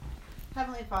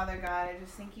Heavenly Father, God, I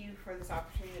just thank you for this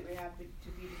opportunity that we have to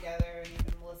be together, and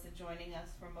even Melissa joining us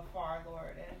from afar,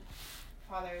 Lord. And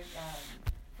Father,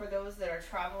 for those that are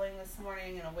traveling this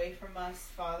morning and away from us,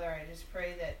 Father, I just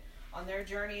pray that on their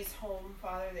journeys home,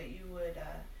 Father, that you would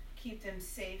keep them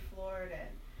safe, Lord. And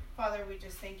Father, we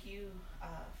just thank you,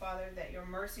 Father, that your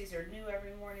mercies are new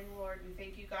every morning, Lord. We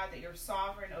thank you, God, that you're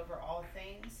sovereign over all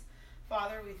things.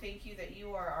 Father, we thank you that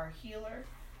you are our healer.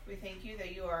 We thank you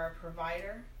that you are our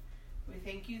provider. We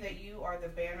thank you that you are the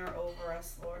banner over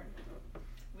us, Lord.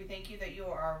 We thank you that you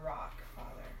are our rock,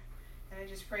 Father. And I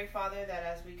just pray, Father, that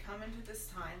as we come into this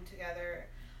time together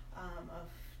of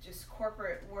just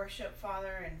corporate worship,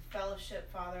 Father, and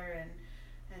fellowship, Father,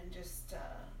 and just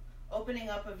opening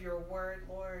up of your word,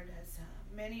 Lord, as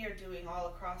many are doing all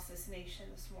across this nation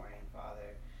this morning,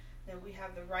 Father, that we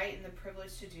have the right and the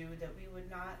privilege to do, that we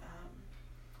would not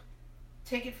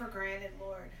take it for granted,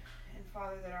 Lord. And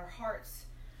Father, that our hearts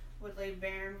would lay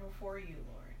barren before you,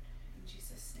 Lord. In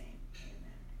Jesus' name,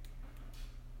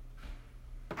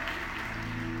 Come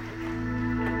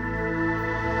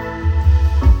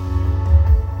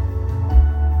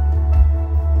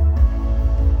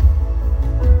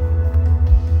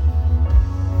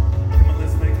on,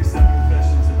 let's make these some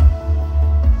confessions.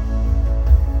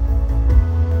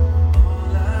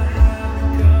 All I have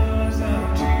because of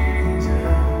Jesus.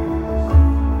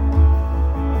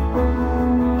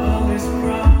 All this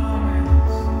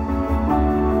promise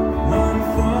won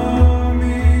for me.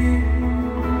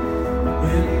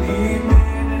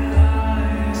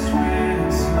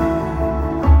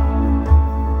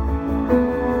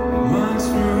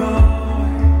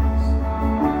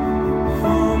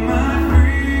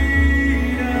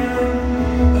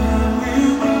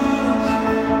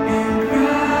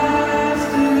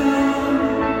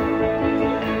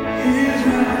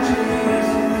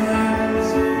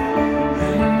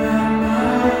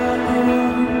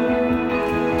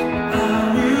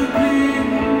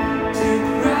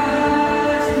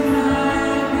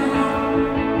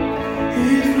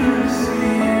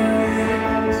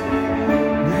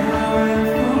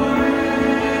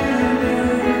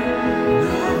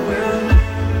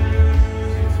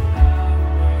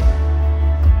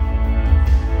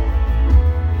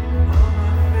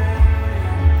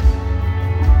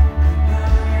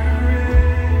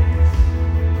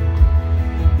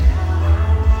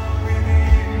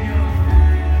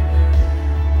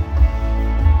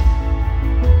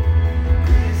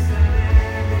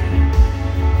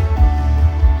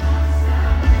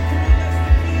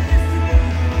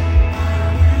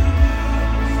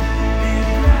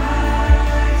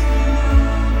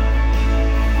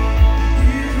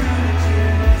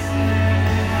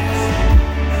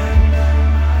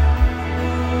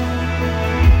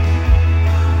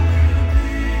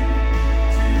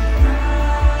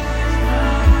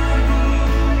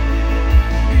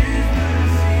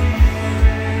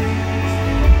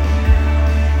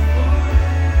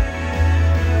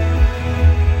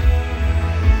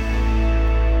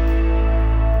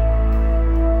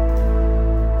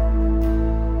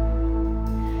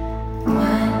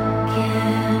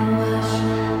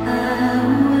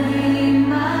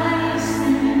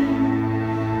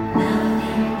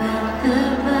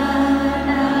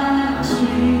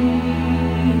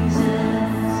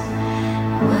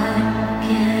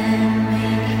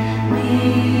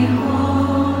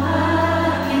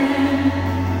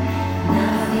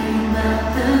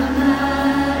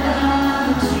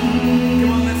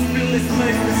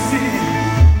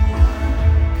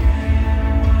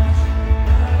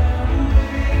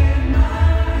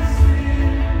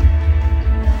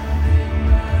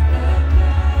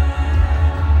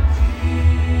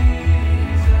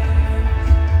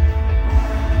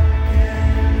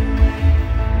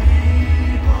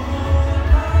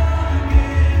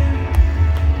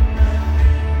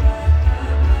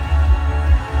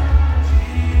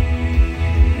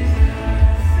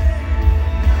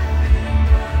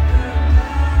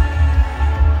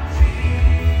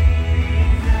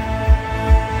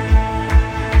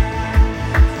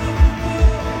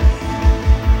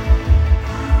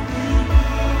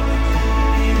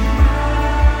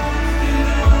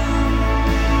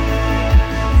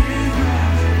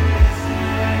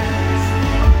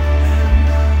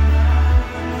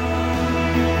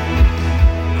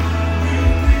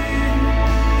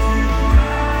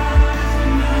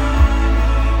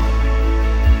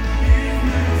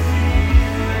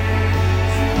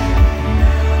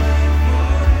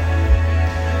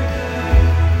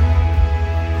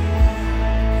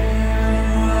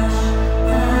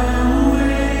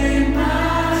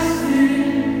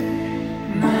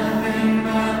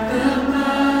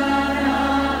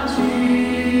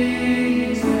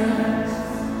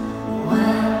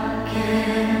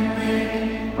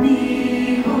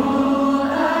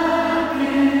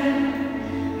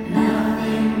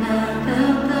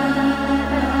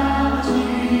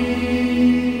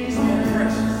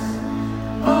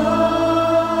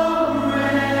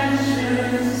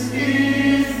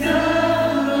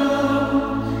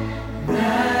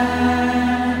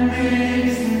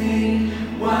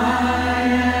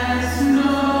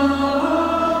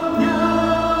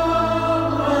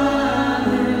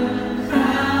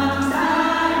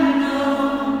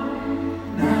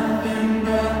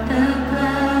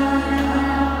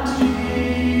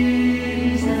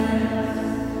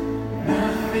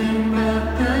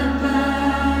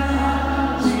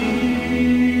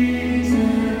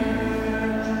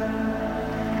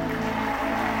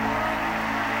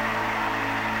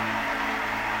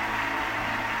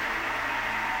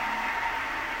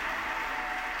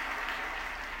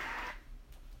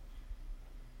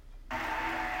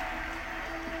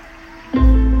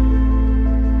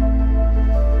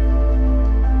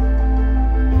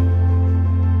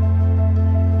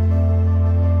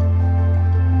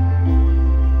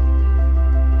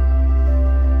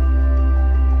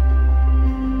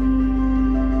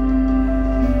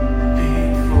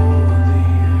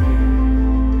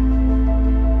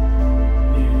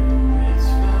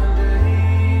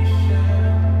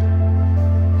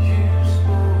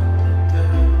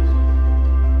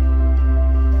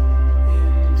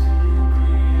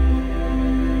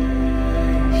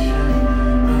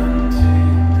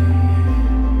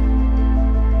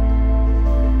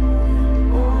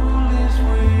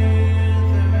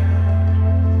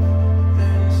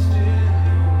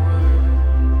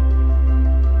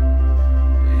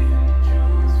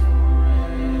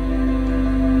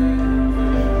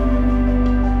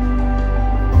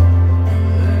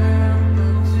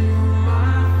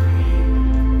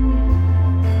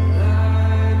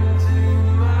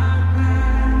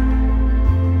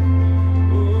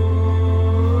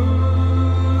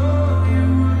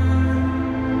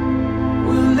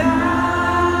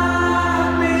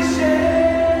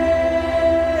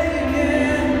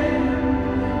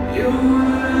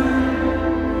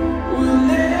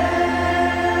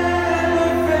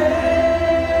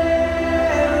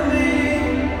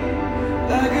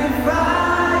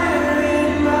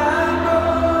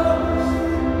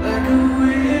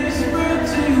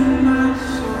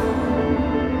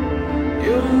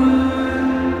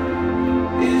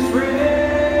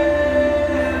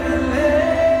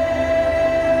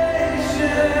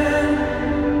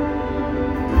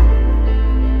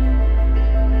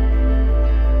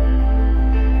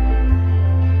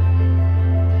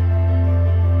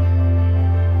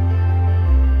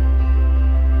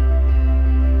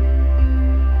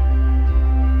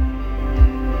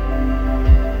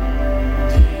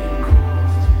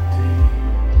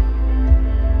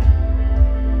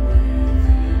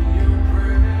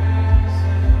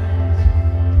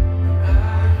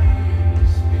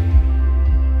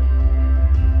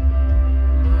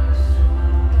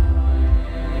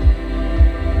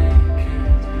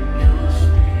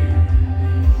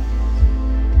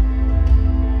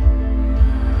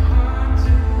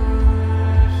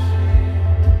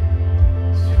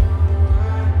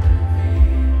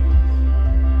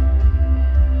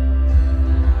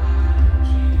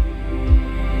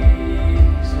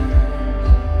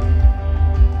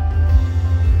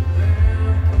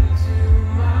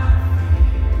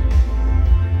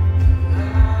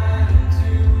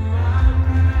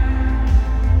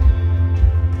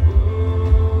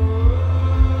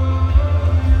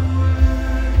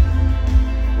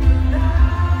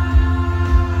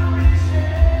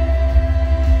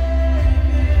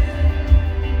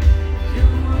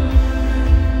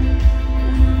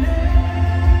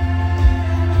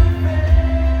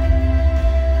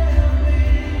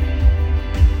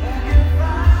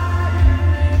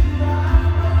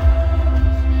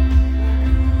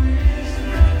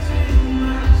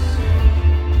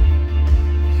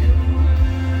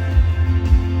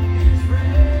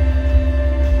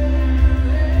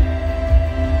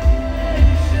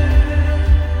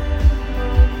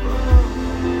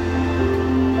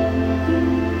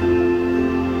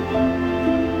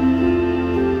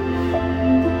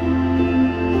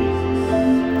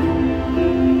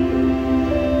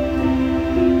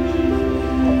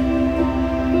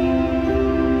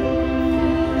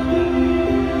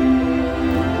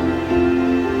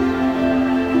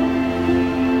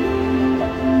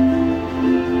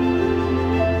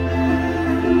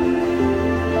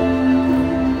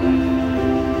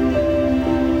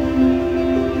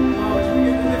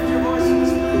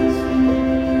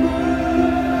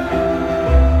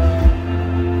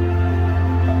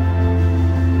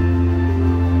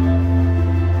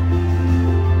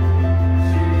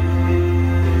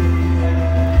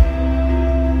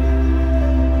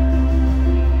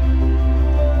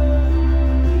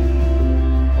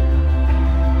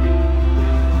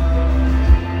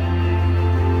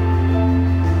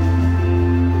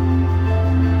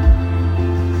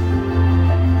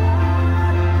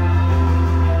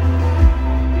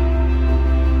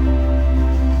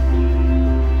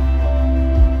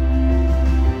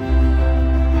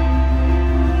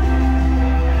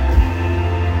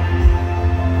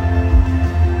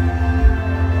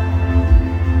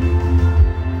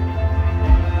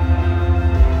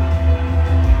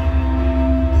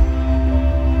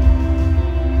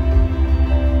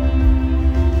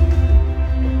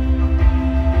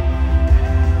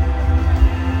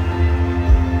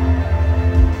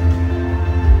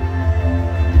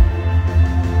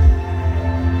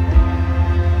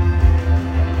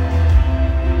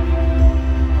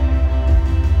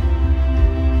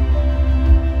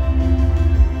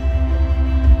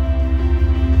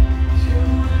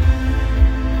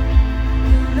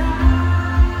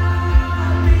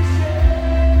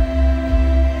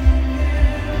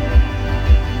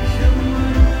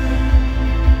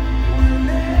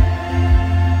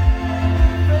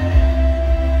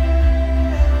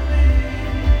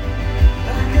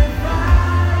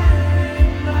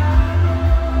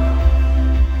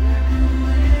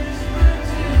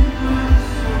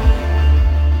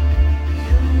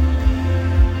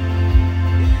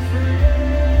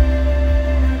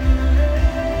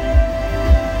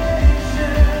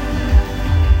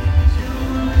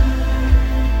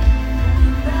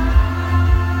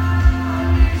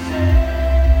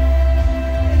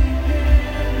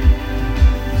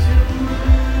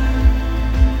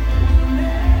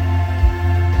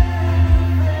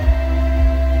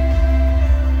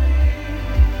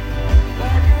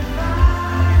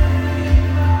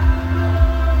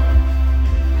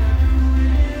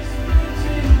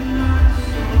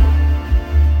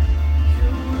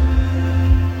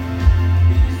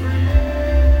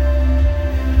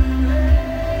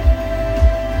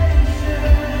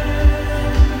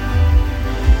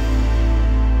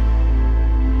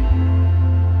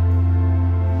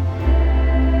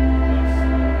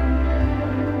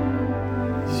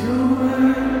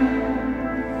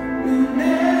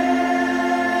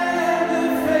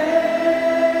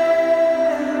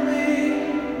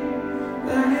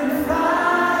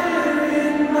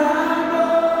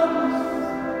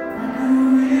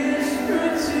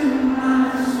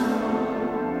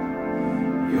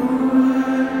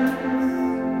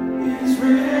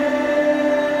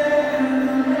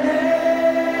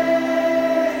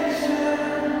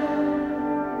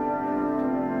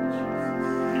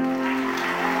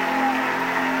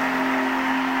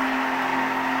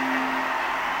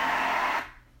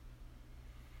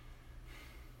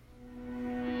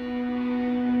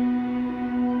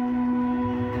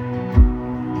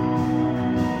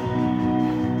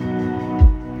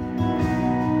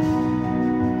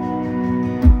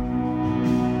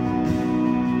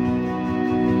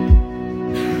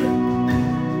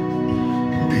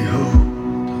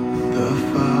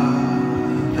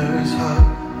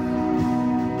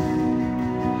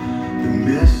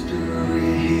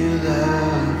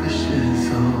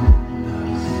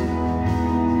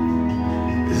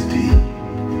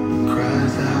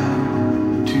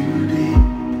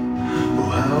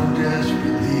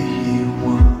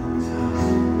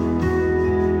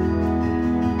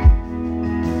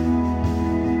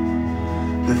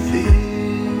 the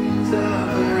things of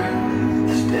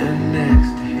earth stand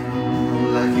next to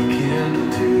him like a candle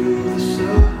to the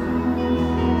sun.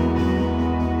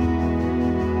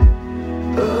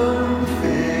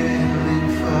 Unfailing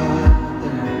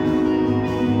Father,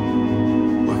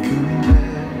 what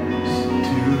compares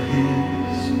to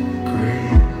his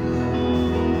great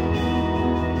love?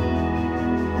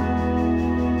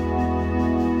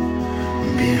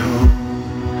 Behold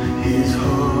his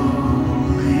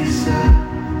holy Son,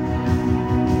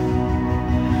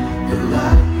 the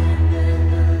Lion and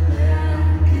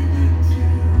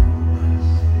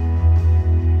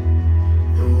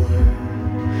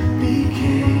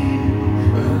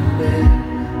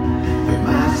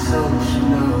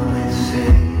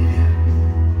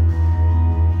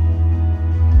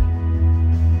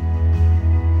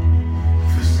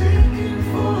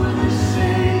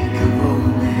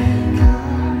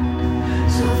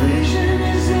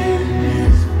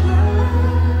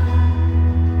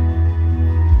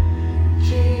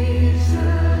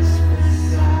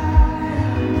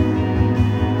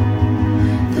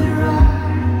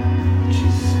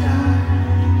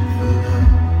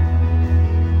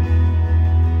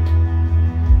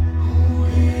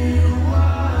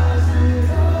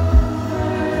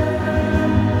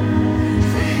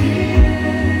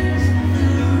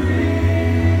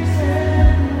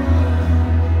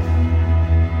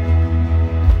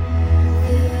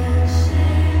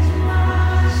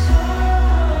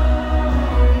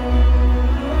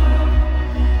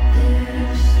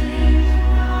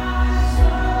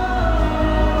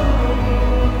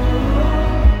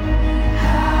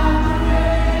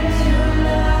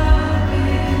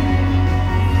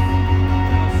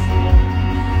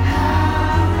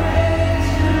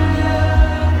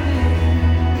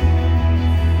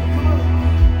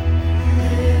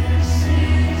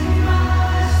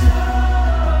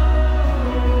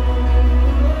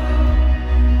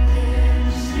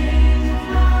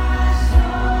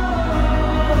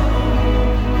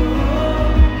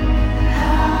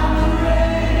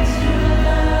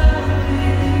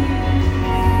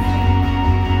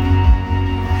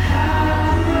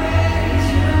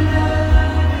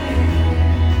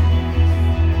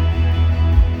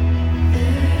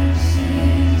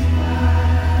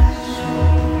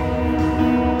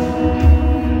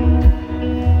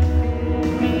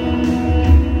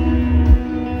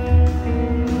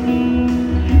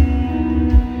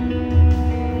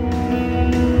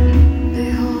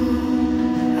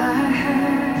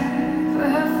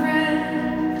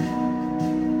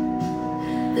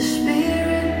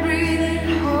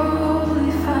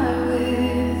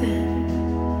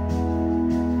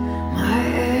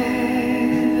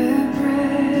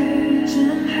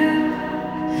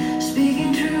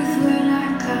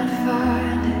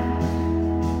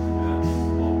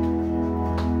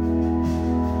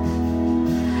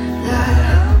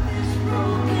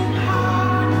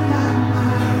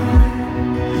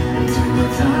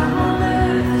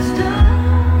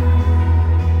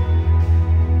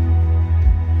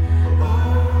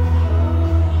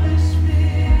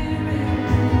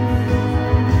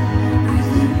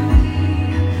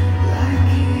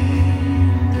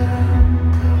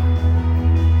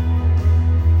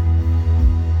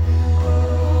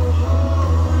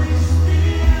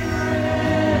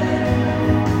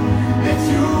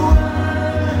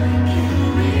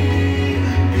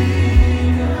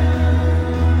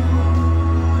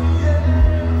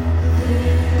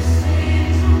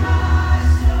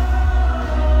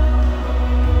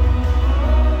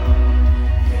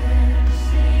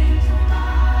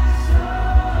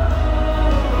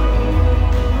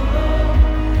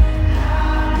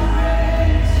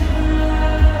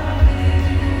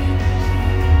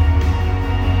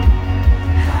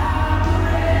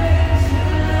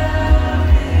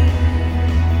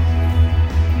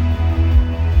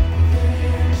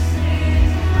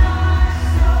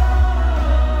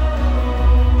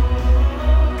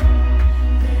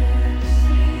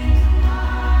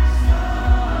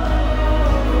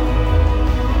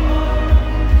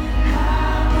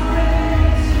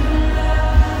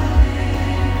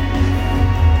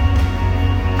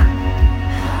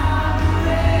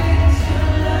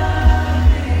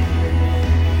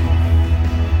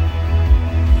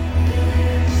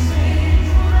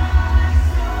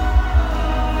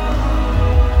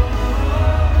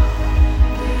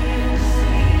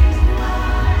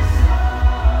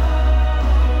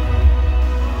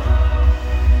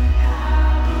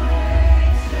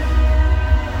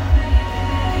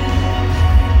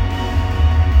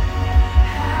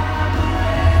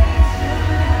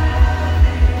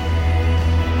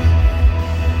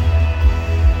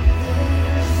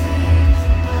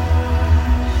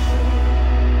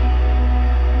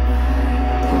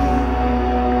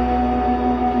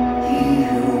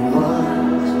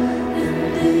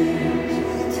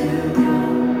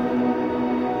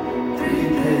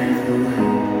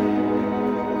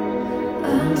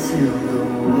until the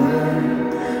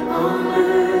work on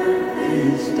earth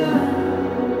is done.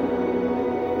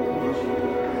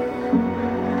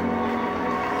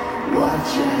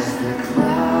 Watch as the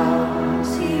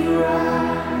clouds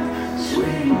arrive,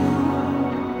 swing on,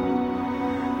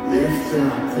 lift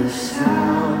up the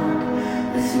sound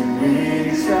as it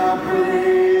makes our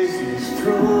praises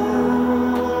through.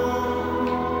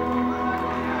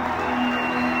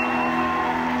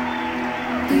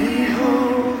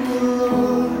 Behold the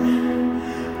Lord,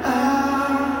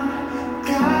 our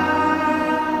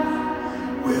God,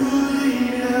 will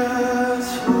lead us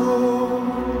home.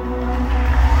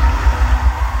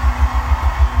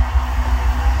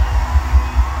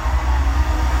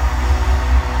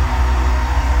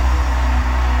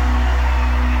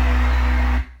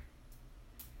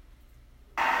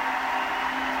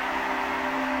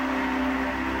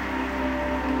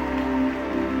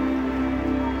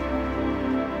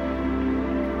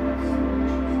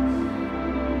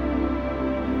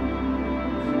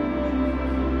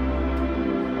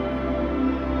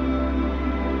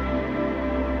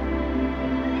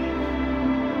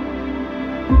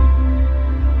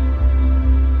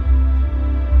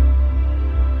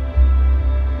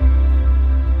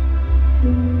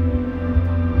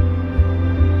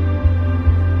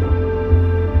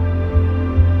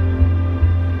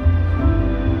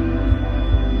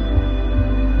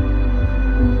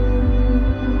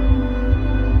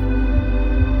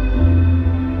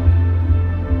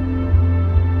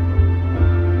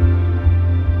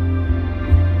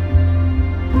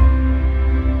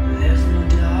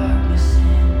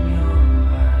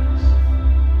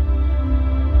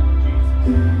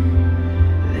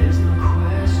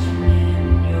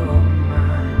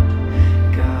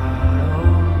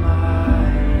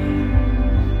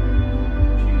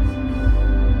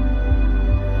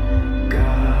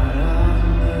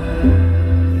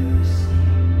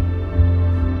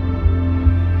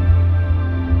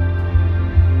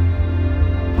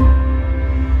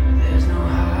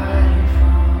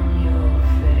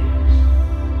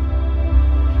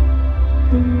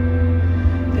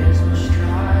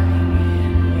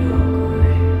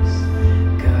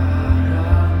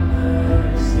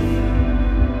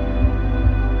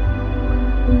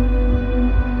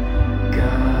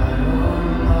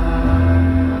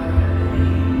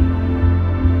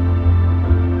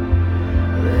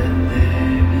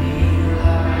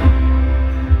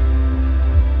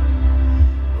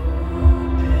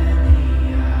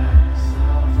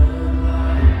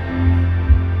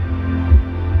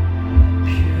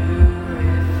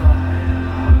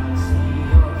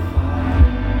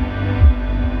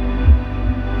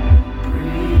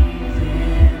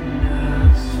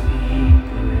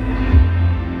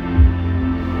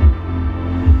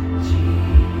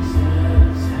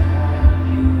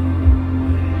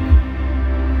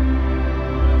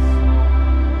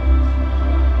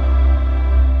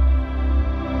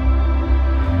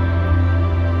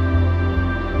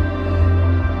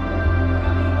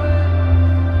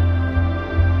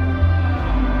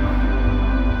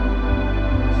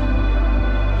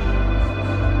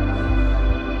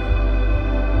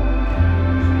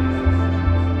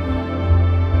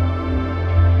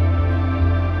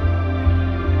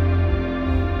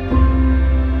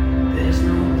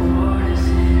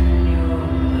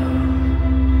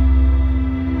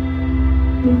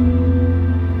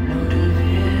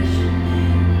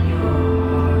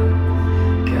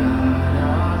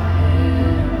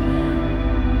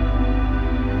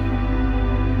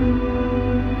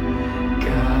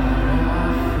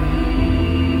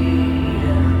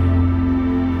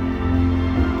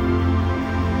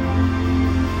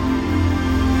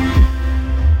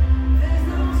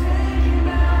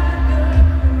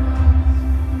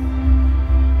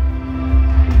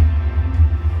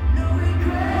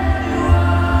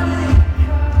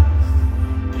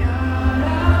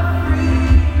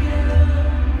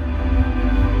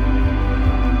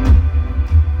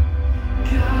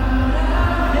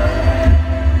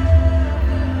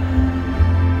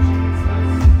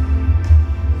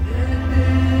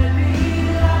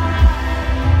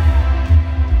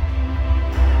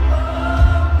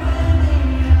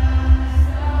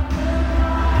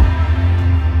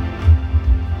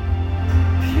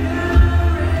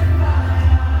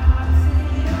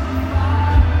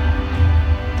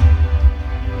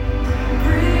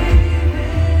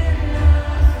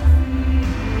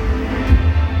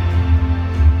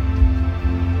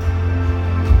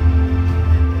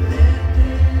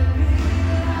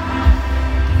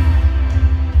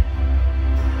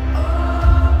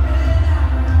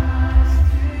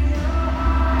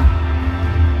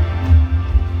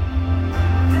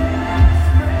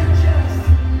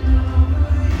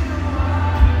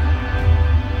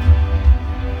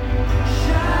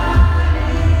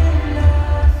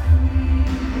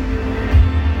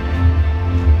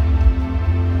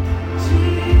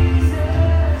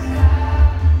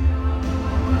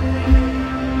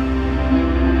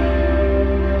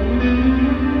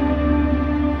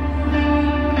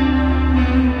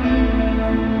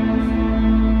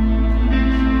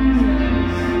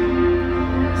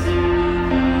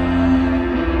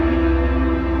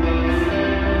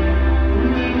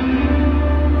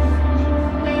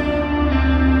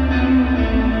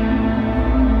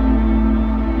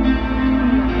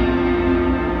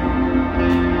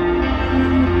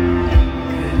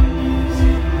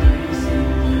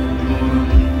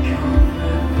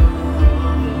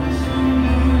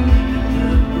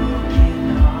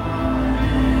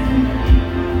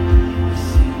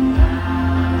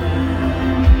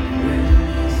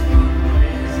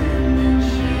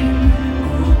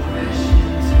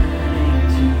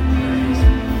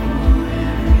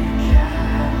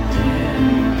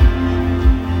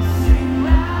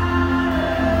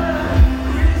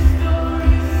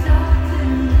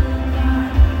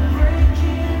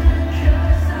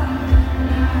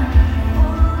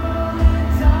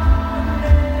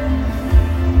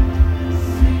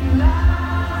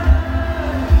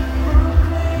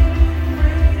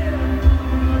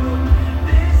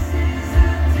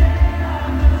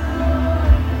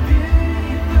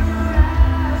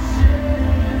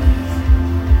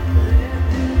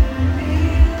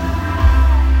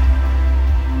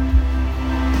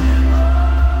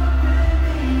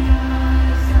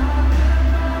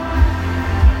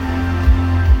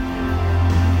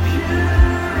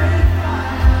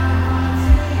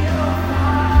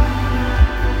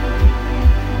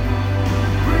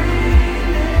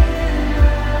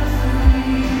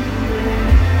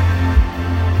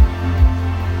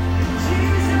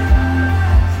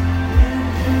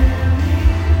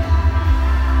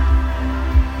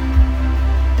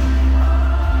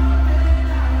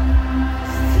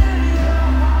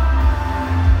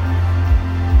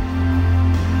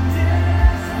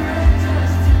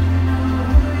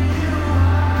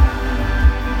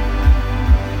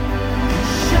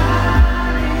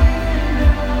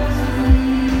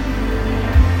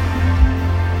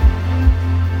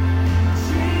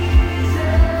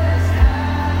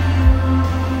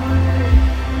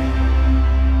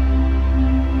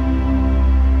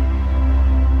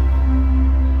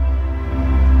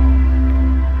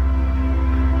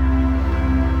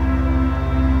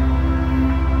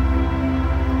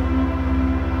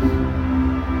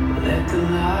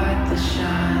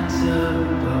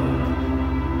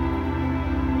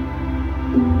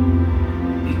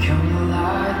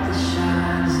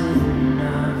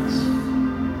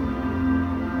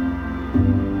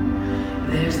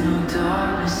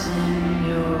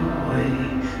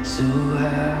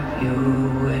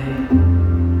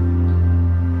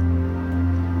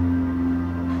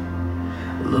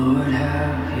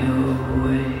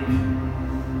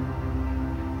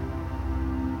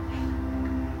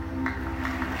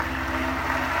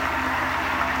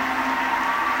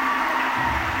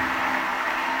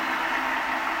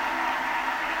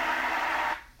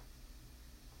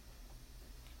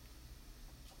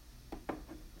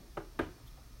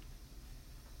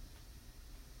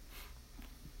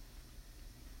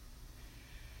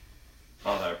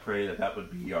 Father, I pray that that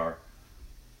would be our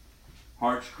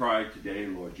heart's cry today,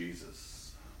 Lord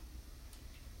Jesus.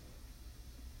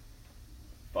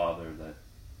 Father, that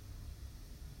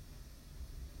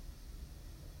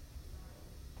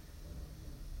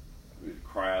we would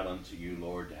cry out unto you,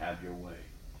 Lord, to have your way.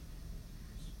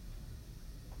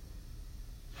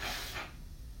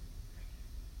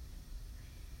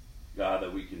 God,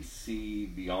 that we can see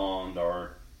beyond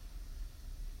our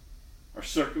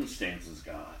circumstances,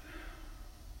 God.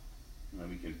 And that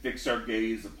we can fix our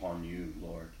gaze upon you,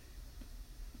 Lord.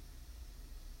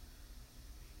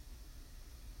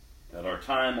 That our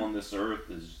time on this earth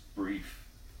is brief.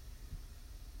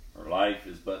 Our life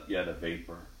is but yet a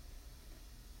vapor.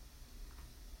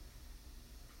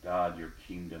 God, your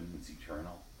kingdom is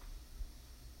eternal.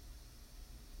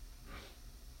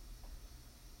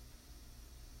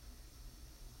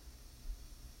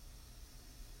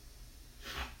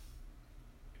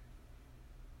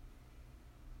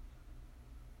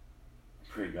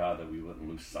 Pray, God, that we wouldn't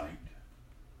lose sight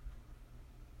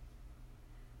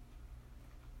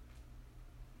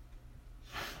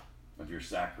of your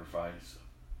sacrifice.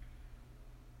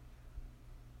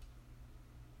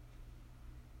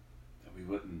 That we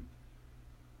wouldn't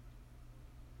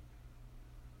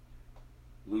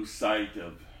lose sight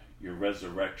of your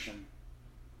resurrection.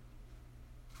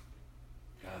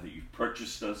 God, that you've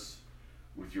purchased us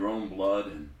with your own blood,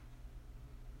 and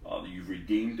Father, you've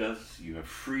redeemed us, you have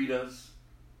freed us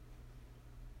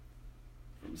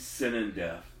from sin and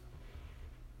death.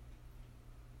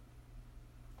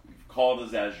 You've called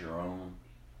us as your own.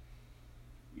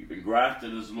 You've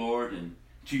engrafted us, Lord,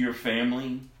 into your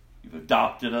family. You've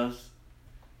adopted us.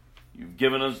 You've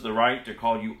given us the right to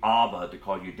call you Abba, to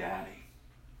call you Daddy.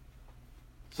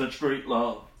 Such great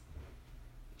love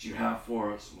that you have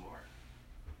for us, Lord.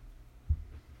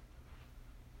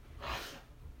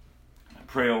 I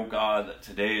pray, oh God, that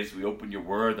today as we open your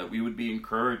word, that we would be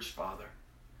encouraged, Father,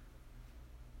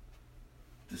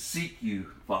 to seek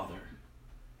you, Father.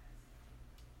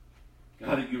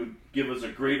 God, that you would give us a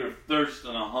greater thirst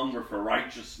and a hunger for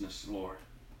righteousness, Lord.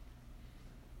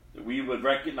 That we would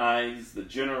recognize the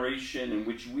generation in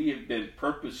which we have been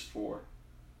purposed for.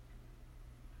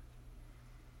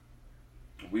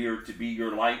 We are to be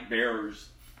your light bearers,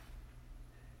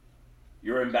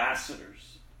 your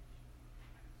ambassadors,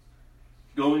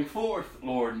 going forth,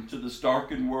 Lord, into this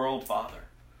darkened world, Father,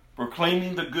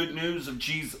 proclaiming the good news of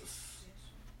Jesus,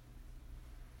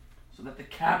 so that the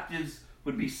captives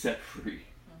would be set free.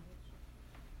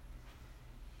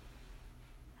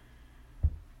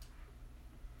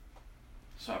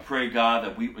 So I pray, God,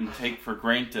 that we wouldn't take for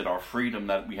granted our freedom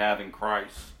that we have in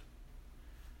Christ.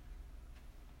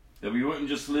 That we wouldn't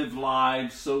just live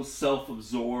lives so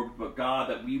self-absorbed, but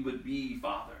God, that we would be,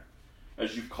 Father,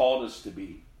 as you've called us to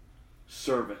be,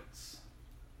 servants.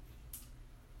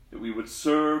 That we would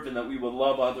serve and that we would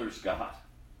love others, God,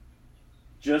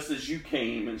 just as you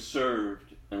came and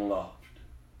served and loved.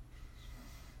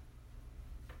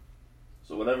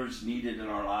 So whatever's needed in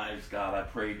our lives, God, I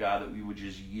pray, God, that we would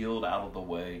just yield out of the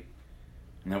way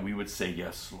and that we would say,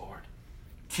 yes, Lord.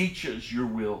 Teach us your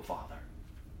will, Father,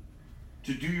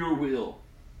 to do your will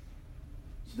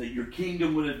so that your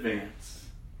kingdom would advance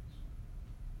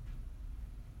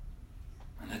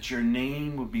and that your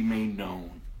name would be made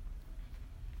known.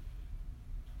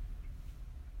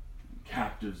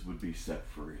 Captives would be set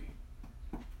free.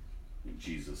 In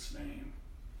Jesus' name,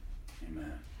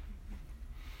 amen.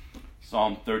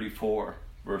 Psalm 34,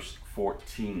 verse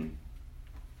 14.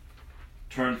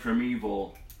 Turn from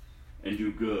evil and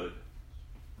do good.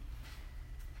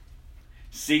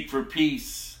 Seek for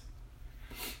peace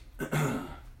and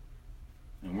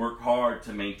work hard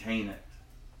to maintain it.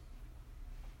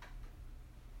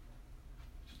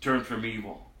 To turn from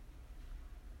evil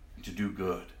and to do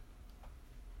good.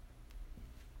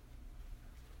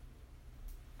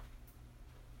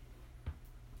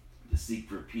 To seek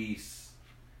for peace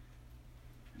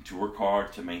and to work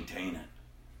hard to maintain it.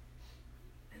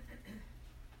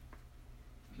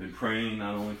 I've been praying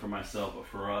not only for myself but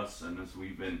for us, and as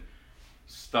we've been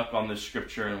stuck on this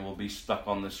scripture, and we'll be stuck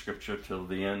on this scripture till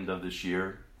the end of this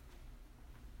year,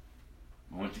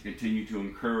 I want to continue to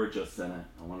encourage us in it.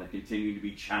 I want to continue to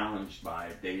be challenged by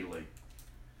it daily.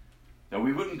 That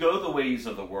we wouldn't go the ways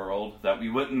of the world, that we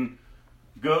wouldn't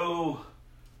go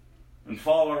and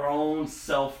follow our own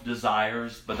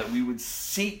self-desires, but that we would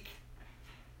seek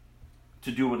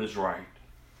to do what is right.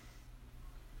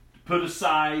 To put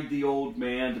aside the old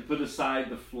man, to put aside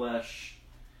the flesh,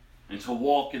 and to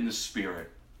walk in the Spirit.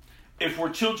 If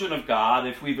we're children of God,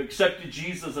 if we've accepted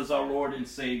Jesus as our Lord and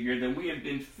Savior, then we have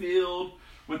been filled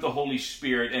with the Holy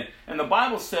Spirit. And the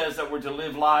Bible says that we're to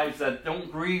live lives that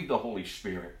don't grieve the Holy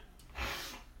Spirit,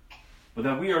 but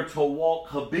that we are to walk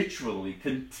habitually,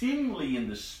 continually in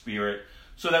the Spirit,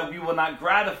 so that we will not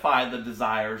gratify the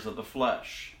desires of the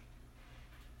flesh.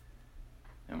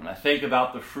 And when I think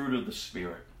about the fruit of the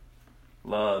Spirit,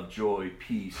 love, joy,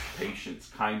 peace,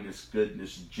 patience, kindness,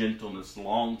 goodness, gentleness,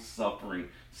 long-suffering,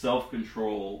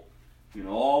 self-control,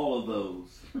 all of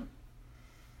those,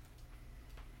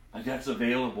 like that's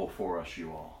available for us,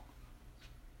 you all.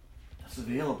 That's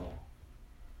available.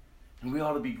 And we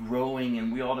ought to be growing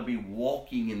and we ought to be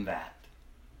walking in that.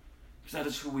 Because that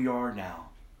is who we are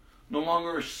now. No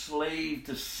longer a slave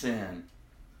to sin,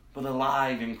 but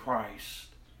alive in Christ.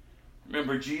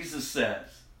 Remember, Jesus says,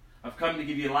 I've come to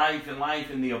give you life and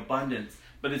life in the abundance.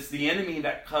 But it's the enemy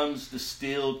that comes to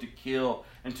steal, to kill,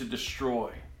 and to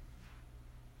destroy.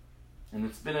 And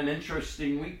it's been an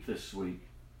interesting week this week.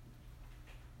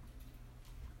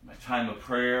 My time of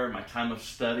prayer, my time of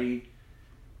study.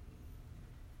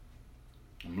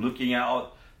 I'm looking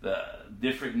out the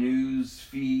different news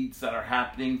feeds that are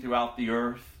happening throughout the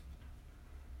earth.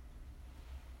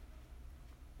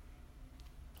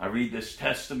 I read this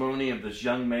testimony of this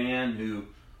young man who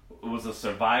was a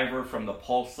survivor from the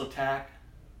Pulse attack.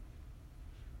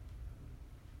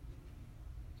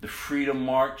 The Freedom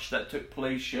March that took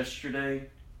place yesterday.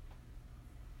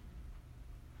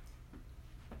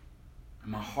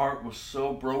 And my heart was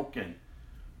so broken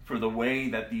for the way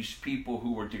that these people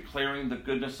who were declaring the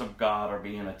goodness of God are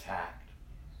being attacked.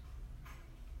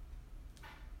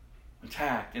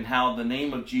 Attacked, and how the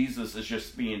name of Jesus is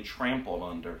just being trampled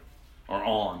under or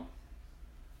on.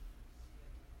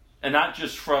 And not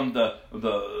just from the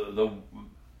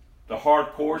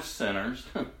hardcore sinners,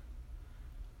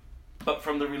 but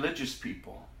from the religious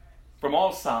people, from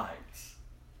all sides.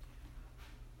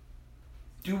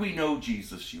 Do we know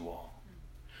Jesus, you all?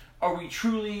 Are we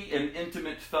truly in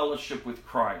intimate fellowship with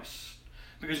Christ?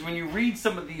 Because when you read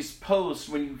some of these posts,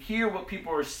 when you hear what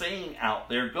people are saying out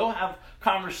there, go have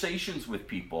conversations with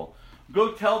people.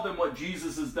 Go tell them what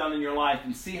Jesus has done in your life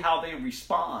and see how they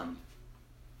respond.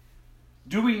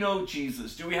 Do we know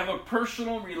Jesus? Do we have a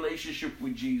personal relationship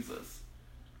with Jesus?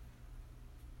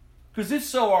 Because if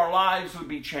so, our lives would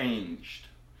be changed.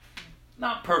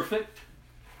 Not perfect,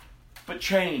 but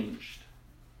changed.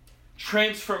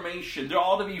 Transformation. There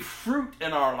ought to be fruit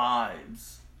in our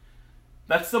lives.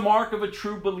 That's the mark of a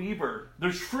true believer.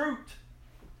 There's fruit.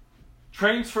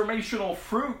 Transformational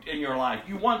fruit in your life.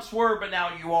 You once were, but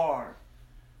now you are.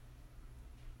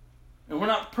 And we're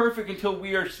not perfect until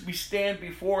we stand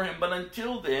before Him. But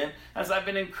until then, as I've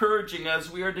been encouraging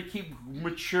us, we are to keep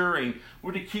maturing.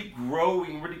 We're to keep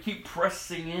growing. We're to keep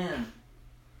pressing in.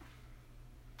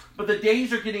 But the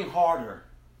days are getting harder.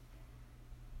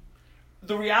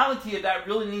 The reality of that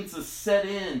really needs to set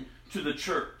in to the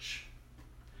church.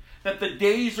 That the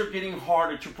days are getting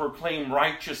harder to proclaim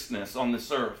righteousness on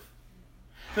this earth.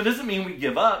 That doesn't mean we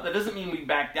give up. That doesn't mean we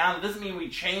back down. It doesn't mean we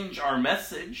change our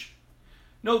message.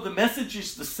 No, the message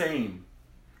is the same.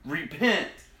 Repent.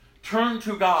 Turn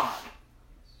to God.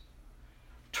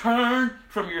 Turn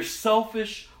from your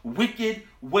selfish, wicked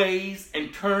ways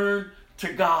and turn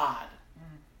to God.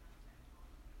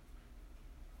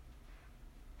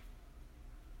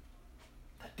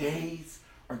 The days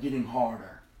are getting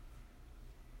harder.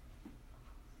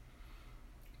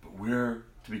 But we're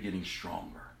to be getting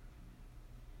stronger.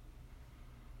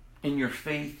 In your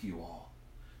faith, you all.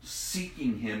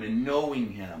 Seeking Him and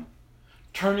knowing Him.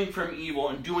 Turning from evil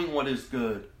and doing what is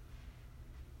good.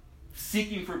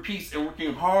 Seeking for peace and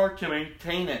working hard to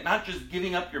maintain it. Not just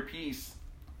giving up your peace.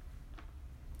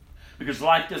 Because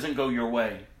life doesn't go your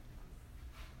way.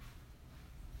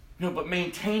 No, but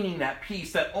maintaining that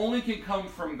peace that only can come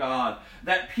from God.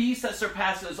 That peace that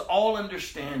surpasses all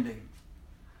understanding.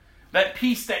 That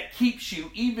peace that keeps you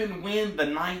even when the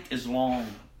night is long.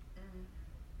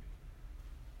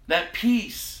 That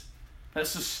peace that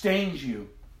sustains you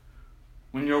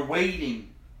when you're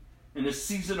waiting in a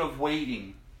season of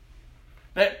waiting.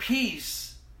 That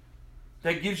peace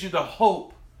that gives you the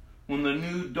hope when the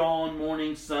new dawn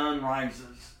morning sun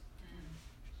rises.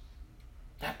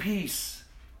 That peace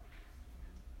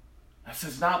that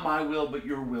says, not my will, but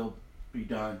your will be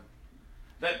done.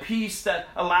 That peace that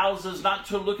allows us not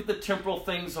to look at the temporal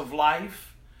things of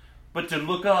life, but to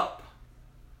look up.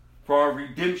 For our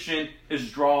redemption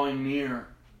is drawing near.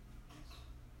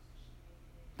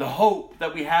 The hope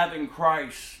that we have in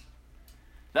Christ,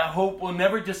 that hope will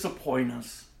never disappoint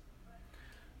us.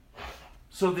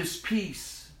 So this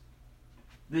peace,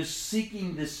 this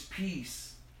seeking this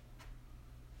peace,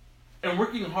 and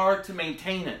working hard to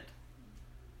maintain it,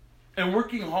 and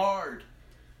working hard,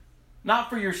 not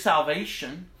for your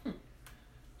salvation,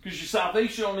 because your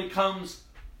salvation only comes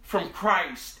from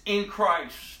Christ, in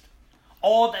Christ.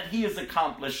 All that He has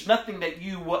accomplished, nothing that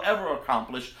you will ever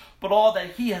accomplish, but all that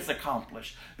He has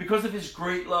accomplished. Because of His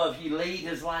great love, He laid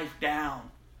His life down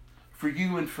for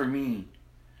you and for me.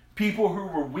 People who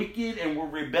were wicked and were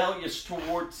rebellious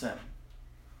towards Him.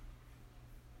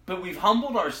 But we've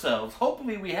humbled ourselves.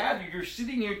 Hopefully we have. You're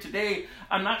sitting here today.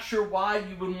 I'm not sure why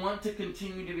you would want to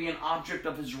continue to be an object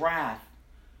of His wrath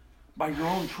by your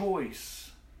own choice.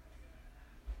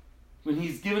 When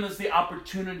He's given us the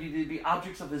opportunity to be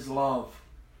objects of His love.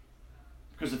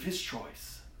 Because of His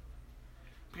choice.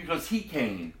 Because He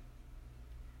came.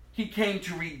 He came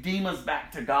to redeem us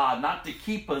back to God. Not to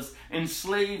keep us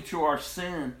enslaved to our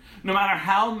sin. No matter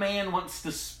how man wants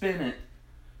to spin it.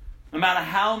 No matter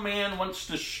how man wants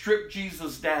to strip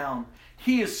Jesus down.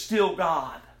 He is still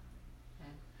God.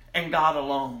 And God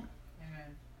alone.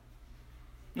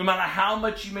 No matter how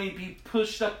much you may be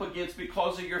pushed up against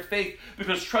because of your faith.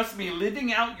 Because trust me,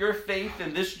 living out your faith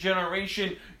in this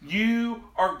generation, you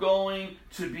are going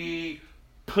to be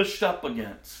pushed up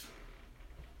against.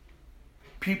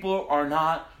 People are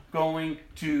not going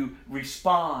to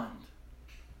respond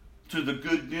to the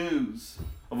good news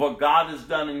of what God has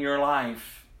done in your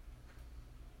life.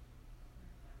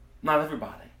 Not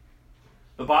everybody.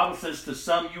 The Bible says to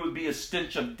some you would be a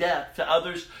stench of death. To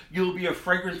others you will be a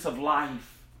fragrance of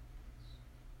life.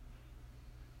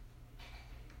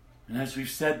 And as we've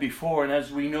said before, and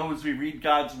as we know as we read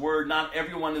God's Word, not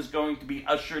everyone is going to be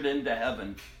ushered into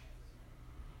heaven.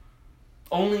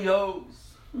 Only those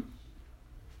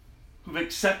who've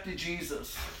accepted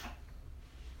Jesus.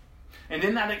 And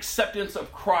in that acceptance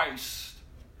of Christ,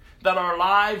 that our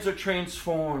lives are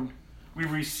transformed. We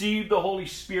receive the Holy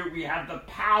Spirit. We have the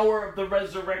power of the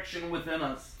resurrection within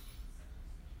us.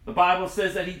 The Bible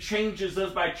says that He changes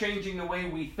us by changing the way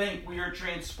we think. We are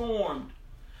transformed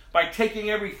by taking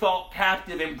every thought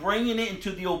captive and bringing it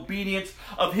into the obedience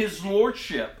of His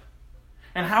Lordship.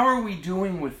 And how are we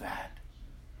doing with that?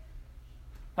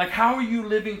 Like, how are you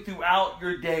living throughout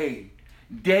your day?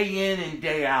 Day in and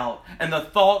day out. And the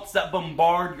thoughts that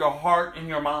bombard your heart and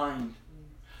your mind.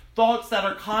 Thoughts that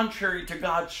are contrary to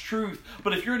God's truth.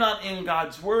 But if you're not in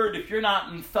God's word, if you're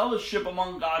not in fellowship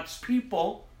among God's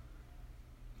people,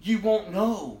 you won't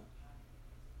know.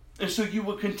 And so you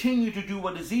will continue to do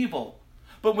what is evil.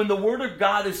 But when the word of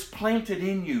God is planted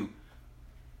in you,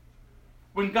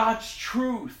 when God's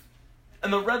truth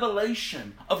and the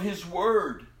revelation of his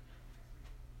word,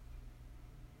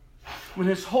 when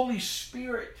his Holy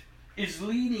Spirit is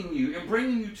leading you and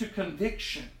bringing you to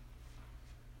conviction,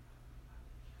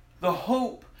 the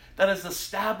hope that is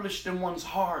established in one's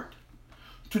heart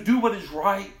to do what is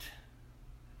right,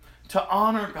 to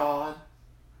honor God,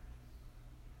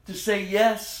 to say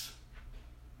yes,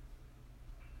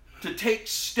 to take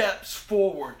steps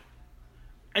forward,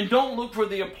 and don't look for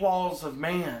the applause of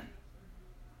man.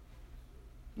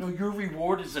 No, your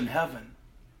reward is in heaven.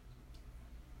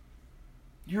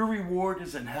 Your reward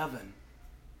is in heaven.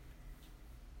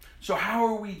 So how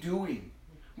are we doing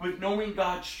with knowing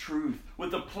God's truth,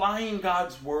 with applying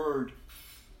God's word,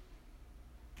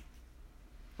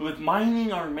 with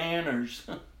minding our manners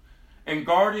and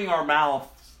guarding our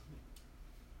mouths,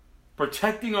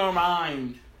 protecting our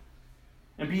mind,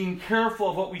 and being careful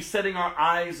of what we're setting our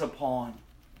eyes upon?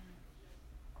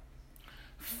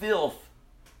 Filth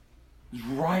is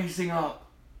rising up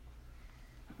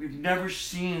like we've never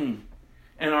seen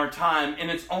in our time, and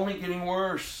it's only getting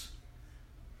worse.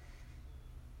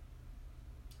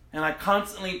 And I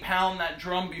constantly pound that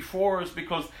drum before us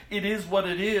because it is what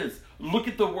it is. Look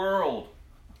at the world.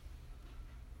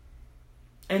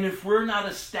 And if we're not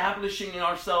establishing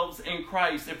ourselves in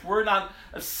Christ, if we're not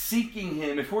seeking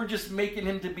him, if we're just making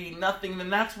him to be nothing, then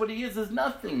that's what he is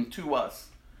nothing to us.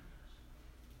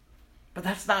 But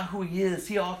that's not who he is.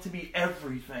 He ought to be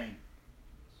everything.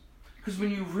 Because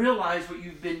when you realize what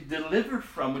you've been delivered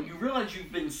from, when you realize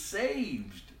you've been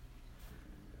saved,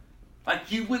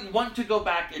 like you wouldn't want to go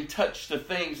back and touch the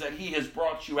things that he has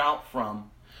brought you out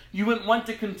from. You wouldn't want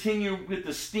to continue with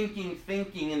the stinking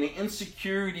thinking and the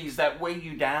insecurities that weigh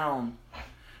you down.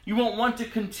 You won't want to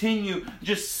continue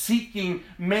just seeking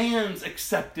man's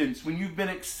acceptance when you've been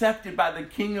accepted by the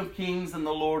King of Kings and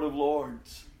the Lord of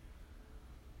Lords.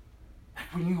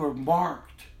 Like when you are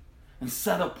marked and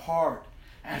set apart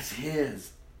as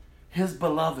his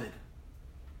beloved.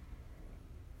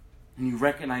 And you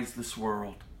recognize this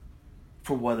world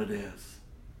for what it is.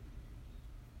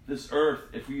 This earth,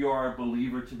 if you are a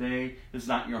believer today, is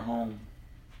not your home.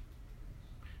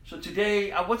 So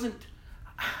today, I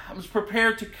was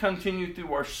prepared to continue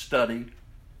through our study.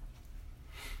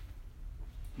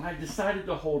 I decided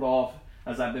to hold off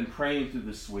as I've been praying through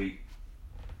this week.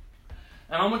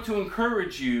 And I want to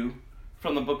encourage you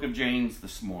from the book of James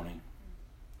this morning.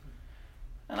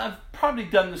 And I've probably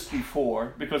done this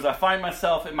before because I find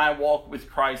myself in my walk with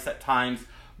Christ at times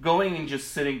going and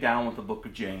just sitting down with the book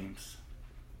of James.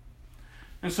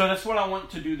 And so that's what I want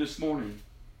to do this morning.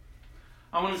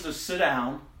 I want us to sit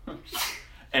down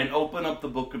and open up the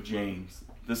book of James,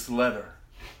 this letter.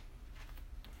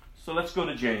 So let's go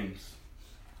to James.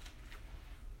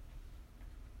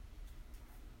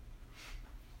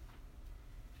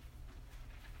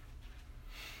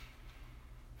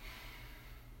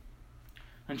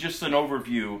 And just an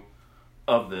overview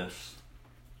of this.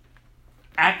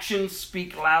 Actions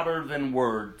speak louder than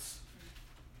words.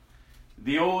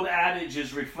 The old adage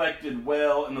is reflected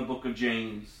well in the book of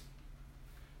James.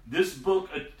 This book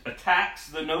attacks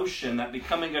the notion that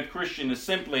becoming a Christian is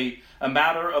simply a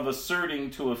matter of asserting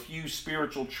to a few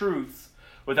spiritual truths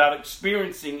without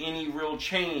experiencing any real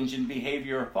change in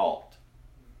behavior or thought.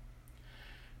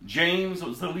 James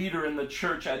was the leader in the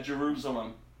church at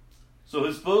Jerusalem. So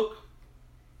his book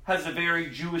has a very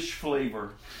Jewish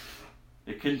flavor.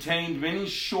 It contained many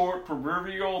short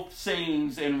proverbial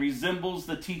sayings and resembles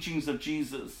the teachings of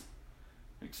Jesus,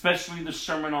 especially the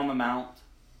Sermon on the Mount.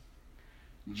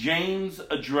 James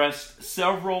addressed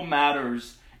several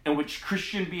matters in which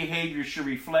Christian behavior should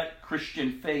reflect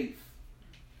Christian faith.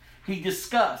 He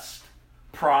discussed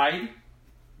pride,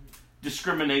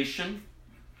 discrimination,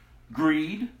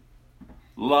 greed,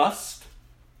 lust,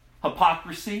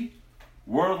 hypocrisy,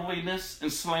 worldliness,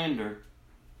 and slander.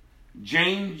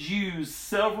 James used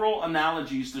several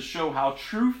analogies to show how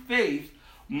true faith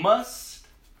must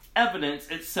evidence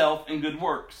itself in good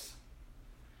works.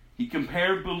 He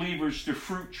compared believers to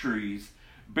fruit trees,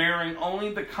 bearing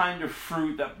only the kind of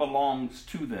fruit that belongs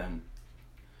to them.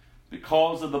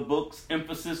 Because of the book's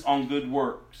emphasis on good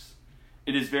works,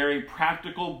 it is a very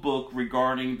practical book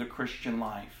regarding the Christian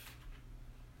life.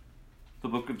 The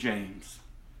book of James.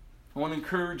 I want to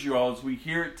encourage you all as we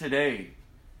hear it today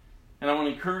And I want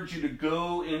to encourage you to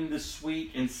go in this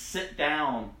week and sit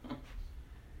down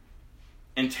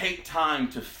and take time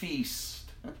to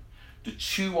feast, to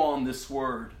chew on this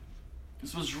word.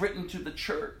 This was written to the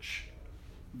church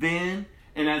then,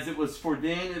 and as it was for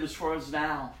then, it is for us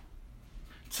now.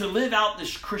 To live out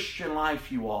this Christian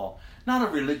life, you all. Not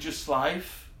a religious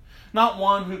life. Not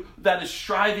one that is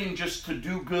striving just to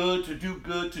do good,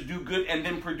 and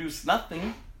then produce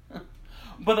nothing.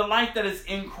 But a life that is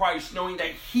in Christ, knowing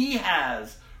that He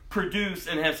has produced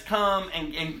and has come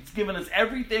and given us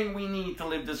everything we need to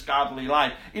live this godly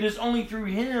life. It is only through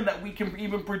Him that we can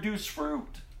even produce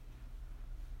fruit.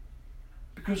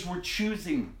 Because we're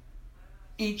choosing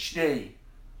each day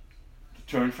to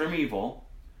turn from evil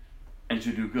and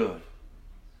to do good.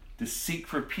 To seek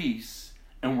for peace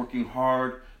and working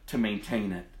hard to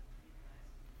maintain it.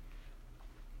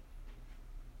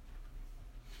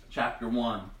 Chapter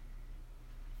 1.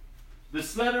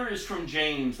 This letter is from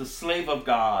James, the slave of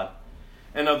God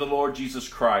and of the Lord Jesus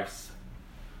Christ.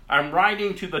 I'm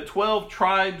writing to the 12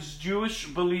 tribes, Jewish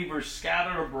believers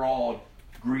scattered abroad.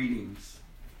 Greetings.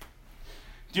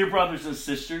 Dear brothers and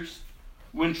sisters,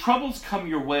 when troubles come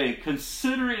your way,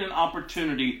 consider it an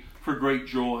opportunity for great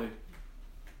joy.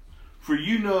 For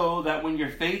you know that when your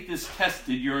faith is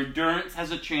tested, your endurance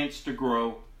has a chance to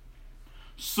grow.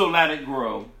 So let it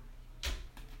grow.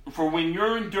 For when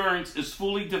your endurance is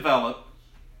fully developed,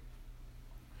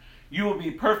 you will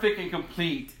be perfect and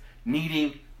complete,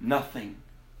 needing nothing.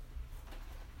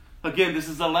 Again, this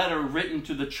is a letter written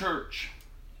to the church.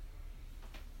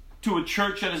 To a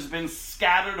church that has been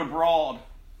scattered abroad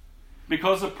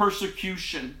because of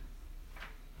persecution.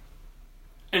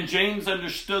 And James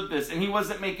understood this, and he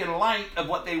wasn't making light of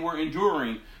what they were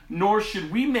enduring, nor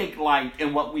should we make light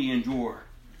in what we endure.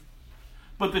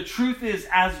 But the truth is,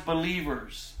 as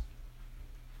believers,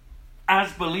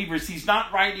 he's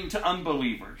not writing to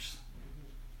unbelievers.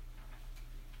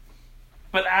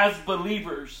 But as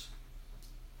believers,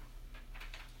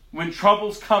 when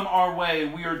troubles come our way,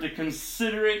 we are to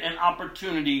consider it an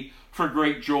opportunity for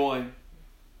great joy.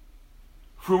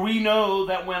 For we know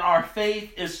that when our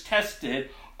faith is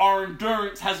tested, our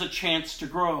endurance has a chance to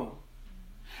grow.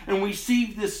 And we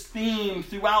see this theme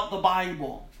throughout the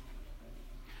Bible,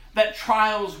 that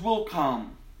trials will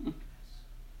come.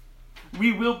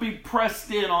 We will be pressed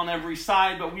in on every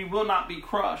side, but we will not be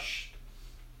crushed.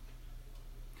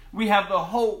 We have the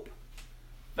hope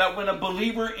that when a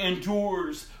believer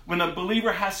endures, when a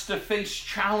believer has to face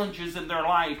challenges in their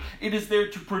life, it is there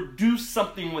to produce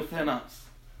something within us.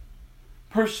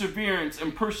 Perseverance,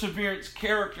 and perseverance,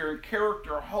 character, and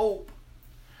character, hope.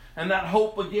 And that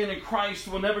hope, again, in Christ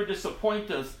will never disappoint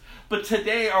us. But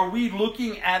today, are we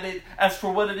looking at it as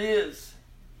for what it is?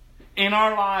 In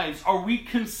our lives, are we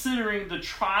considering the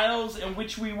trials in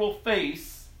which we will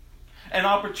face an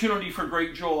opportunity for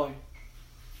great joy?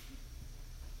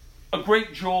 A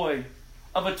great joy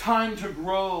of a time to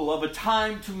grow, of a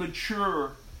time to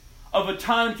mature, of a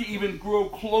time to even grow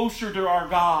closer to our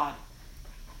God.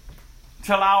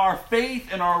 To allow our faith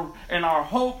and our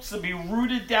hopes to be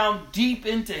rooted down deep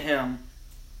into Him.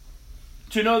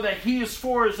 To know that He is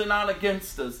for us and not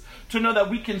against us. To know that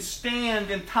we can stand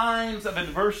in times of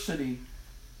adversity.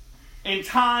 In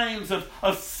times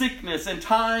of sickness. In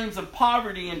times of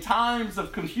poverty. In times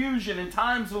of confusion. In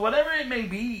times of whatever it may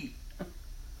be.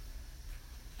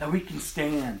 That we can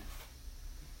stand.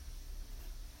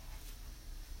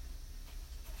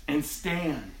 And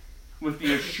stand with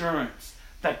the assurance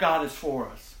that God is for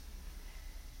us.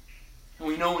 And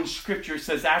we know in Scripture it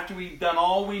says after we've done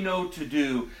all we know to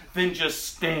do, then just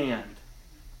stand.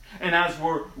 And as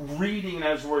we're reading,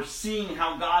 as we're seeing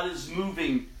how God is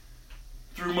moving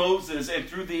through Moses and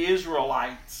through the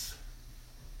Israelites,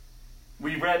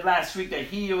 we read last week that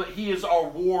He is our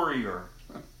warrior.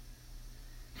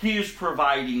 He is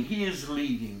providing. He is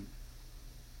leading.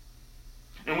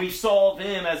 And we saw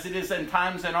then, as it is in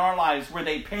times in our lives, where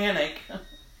they panic,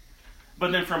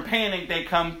 but then from panic they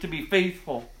come to be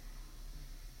faithful.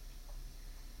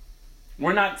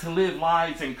 We're not to live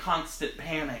lives in constant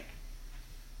panic,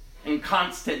 in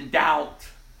constant doubt,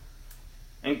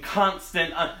 in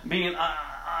constant being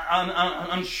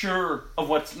unsure of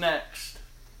what's next.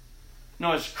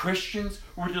 No, as Christians,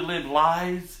 we're to live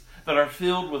lives that are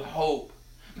filled with hope.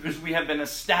 Because we have been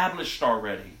established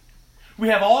already. We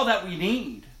have all that we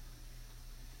need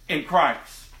in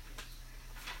Christ.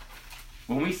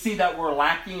 When we see that we're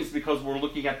lacking, it's because we're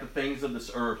looking at the things of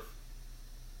this earth.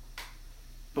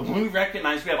 But when we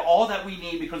recognize we have all that we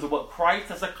need because of what Christ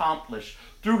has accomplished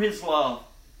through His love,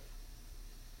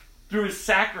 through His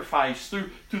sacrifice, through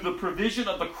the provision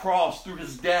of the cross, through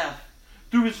His death,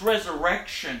 through His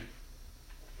resurrection,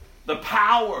 the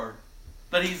power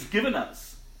that he's given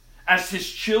us as his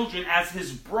children, as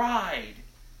his bride.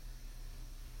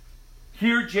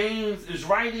 Here James is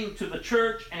writing to the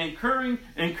church and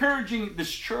encouraging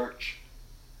this church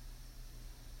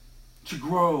to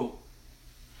grow,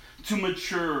 to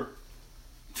mature,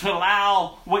 to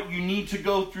allow what you need to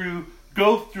go through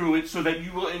it so that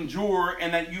you will endure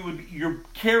and that your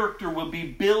character will be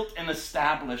built and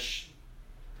established.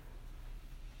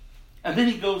 And then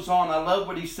he goes on. I love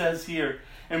what he says here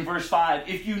in verse 5.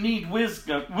 If you need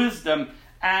wisdom,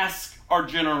 ask our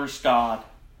generous God,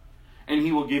 and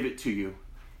he will give it to you.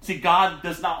 See, God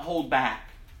does not hold back.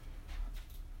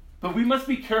 But we must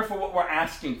be careful what we're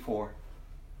asking for.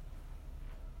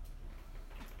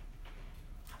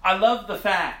 I love the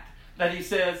fact that he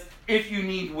says, if you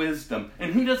need wisdom.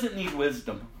 And who doesn't need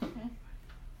wisdom?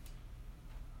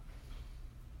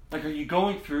 Like, are you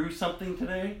going through something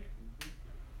today?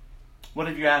 What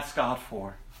have you asked God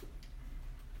for?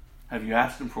 Have you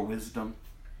asked him for wisdom?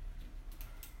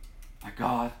 Like,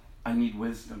 God, I need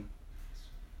wisdom.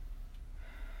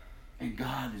 And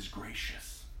God is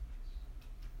gracious.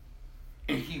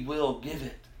 And he will give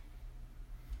it.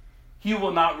 He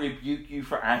will not rebuke you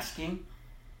for asking.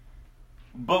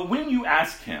 But when you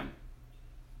ask him,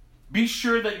 be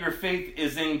sure that your faith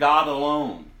is in God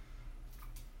alone.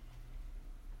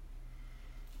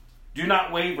 Do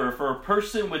not waver, for a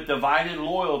person with divided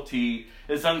loyalty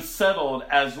is unsettled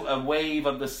as a wave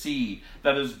of the sea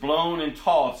that is blown and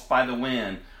tossed by the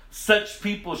wind. Such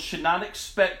people should not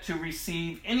expect to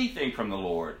receive anything from the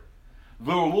Lord.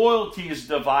 Their loyalty is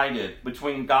divided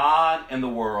between God and the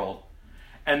world,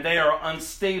 and they are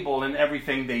unstable in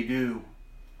everything they do.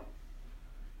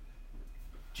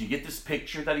 Do you get this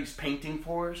picture that he's painting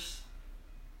for us?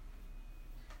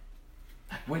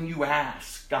 When you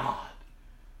ask God,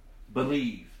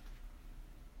 believe.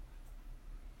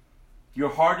 Your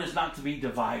heart is not to be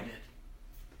divided.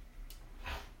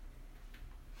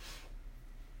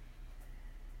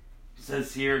 It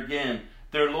says here again,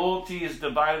 their loyalty is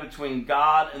divided between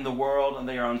God and the world, and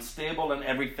they are unstable in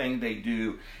everything they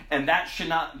do. And that should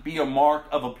not be a mark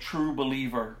of a true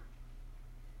believer.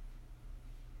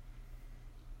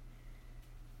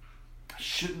 It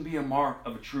shouldn't be a mark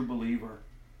of a true believer.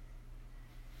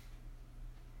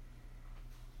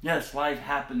 Yes, life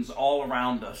happens all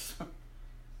around us.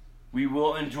 We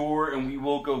will endure and we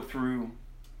will go through.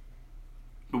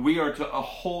 But we are to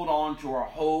hold on to our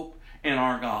hope in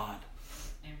our God.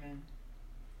 Amen.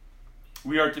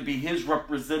 We are to be his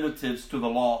representatives to the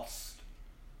lost.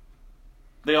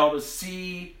 They ought to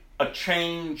see a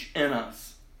change in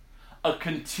us, a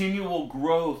continual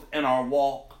growth in our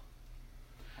walk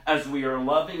as we are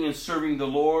loving and serving the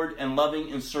Lord and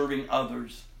loving and serving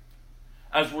others.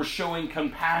 As we're showing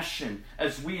compassion,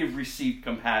 as we have received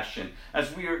compassion,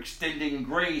 as we are extending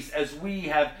grace, as we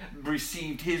have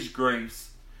received his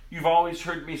grace. You've always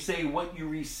heard me say, what you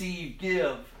receive,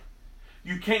 give.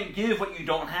 You can't give what you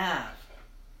don't have.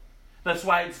 That's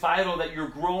why it's vital that you're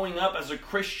growing up as a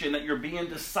Christian, that you're being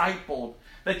discipled,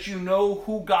 that you know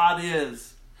who God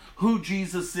is, who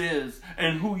Jesus is,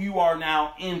 and who you are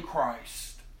now in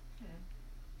Christ.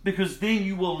 Because then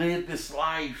you will live this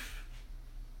life.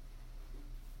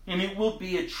 And it will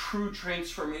be a true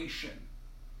transformation.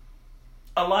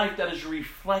 A life that is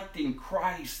reflecting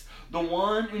Christ, the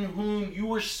one in whom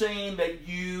you are saying that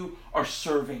you are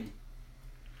serving.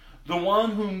 The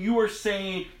one whom you are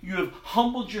saying you have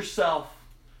humbled yourself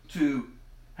to,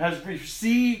 has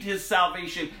received his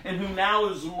salvation, and who now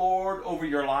is Lord over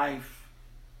your life.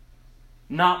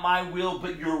 Not my will,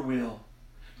 but your will.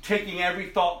 Taking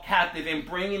every thought captive and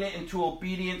bringing it into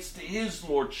obedience to his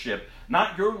lordship.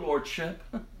 Not your lordship,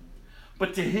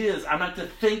 but to his. I'm not to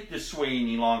think this way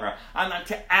any longer. I'm not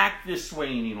to act this way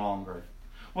any longer.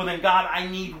 Well then, God, I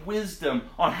need wisdom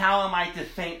on how am I to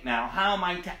think now? How am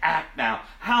I to act now?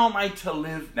 How am I to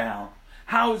live now?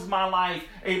 How is my life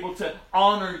able to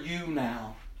honor you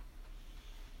now?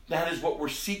 That is what we're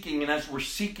seeking, and as we're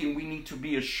seeking, we need to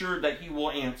be assured that he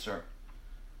will answer.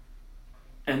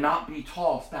 And not be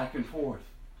tossed back and forth.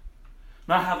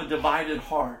 Not have a divided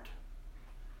heart.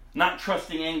 Not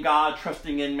trusting in God,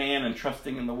 trusting in man, and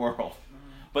trusting in the world.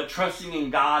 But trusting in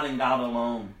God and God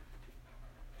alone.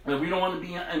 And we don't want to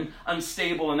be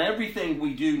unstable in everything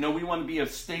we do. No, we want to be a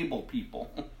stable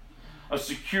people. A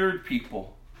secured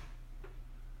people.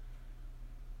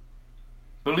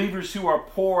 Believers who are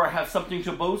poor have something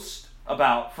to boast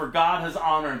about, for God has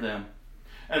honored them.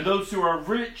 And those who are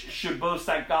rich should boast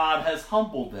that God has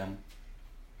humbled them.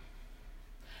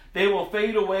 They will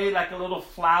fade away like a little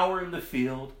flower in the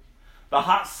field. The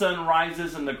hot sun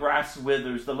rises and the grass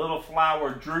withers. The little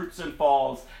flower droops and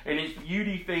falls, and its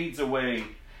beauty fades away.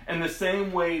 In the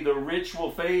same way, the rich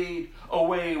will fade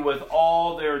away with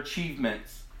all their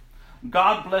achievements.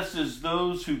 God blesses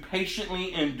those who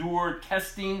patiently endure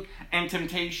testing and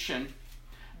temptation.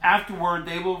 Afterward,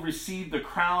 they will receive the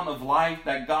crown of life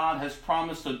that God has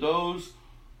promised to those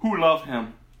who love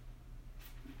Him.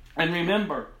 And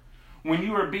remember, when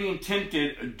you are being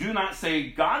tempted, do not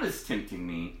say, God is tempting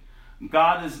me.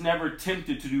 God is never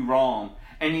tempted to do wrong,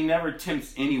 and He never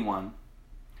tempts anyone.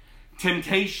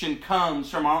 Temptation comes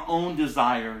from our own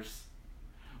desires,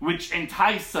 which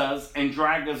entice us and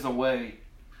drag us away.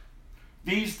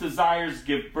 These desires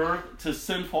give birth to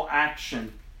sinful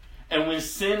action, and when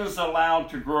sin is allowed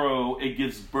to grow, it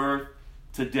gives birth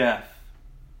to death.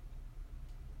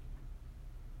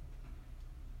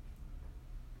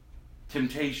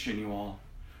 Temptation, you all.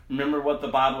 Remember what the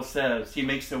Bible says. He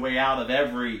makes a way out of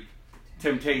every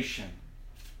temptation.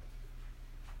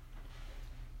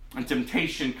 And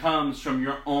temptation comes from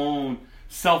your own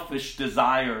selfish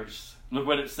desires. Look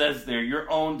what it says there. Your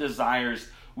own desires,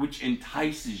 which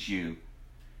entices you.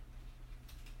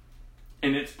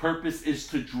 And its purpose is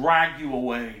to drag you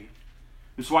away.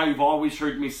 That's why you've always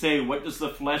heard me say, what does the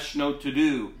flesh know to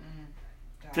do?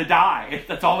 To die.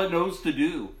 That's all it knows to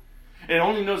do. It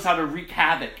only knows how to wreak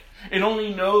havoc. It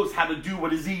only knows how to do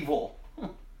what is evil.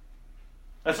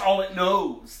 That's all it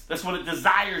knows. That's what it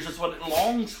desires. That's what it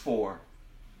longs for.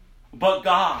 But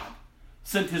God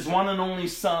sent His one and only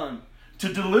Son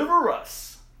to deliver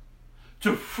us,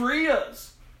 to free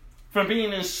us from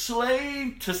being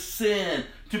enslaved to sin,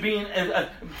 to being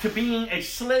a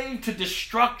slave to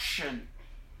destruction.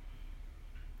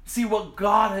 See, what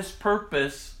God has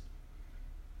purposed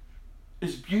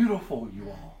is beautiful, you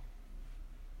all.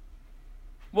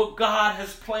 What God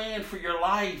has planned for your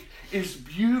life is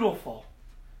beautiful.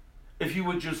 If you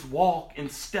would just walk in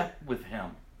step with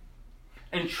Him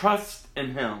and trust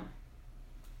in Him.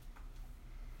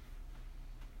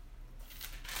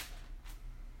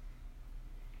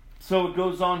 So it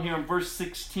goes on here in verse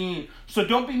 16. So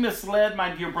don't be misled,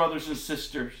 my dear brothers and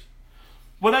sisters.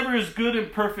 Whatever is good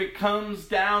and perfect comes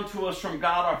down to us from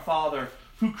God our Father,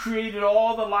 who created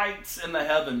all the lights in the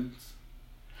heavens.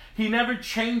 He never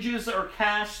changes or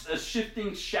casts a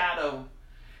shifting shadow.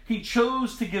 He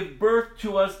chose to give birth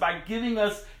to us by giving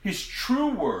us His true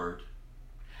word.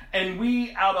 And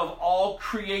we, out of all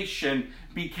creation,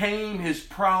 became His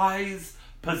prized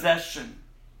possession.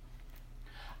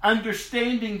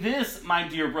 Understanding this, my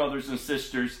dear brothers and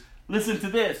sisters, listen to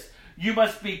this. You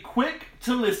must be quick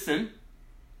to listen,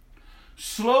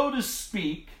 slow to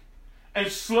speak,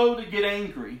 and slow to get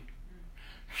angry.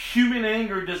 Human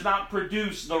anger does not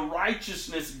produce the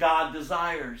righteousness God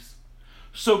desires.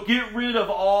 So get rid of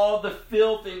all the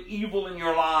filth and evil in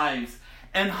your lives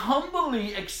and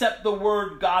humbly accept the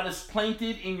word God has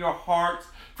planted in your hearts,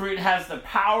 for it has the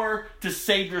power to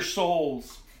save your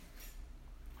souls.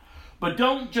 But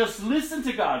don't just listen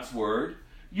to God's word.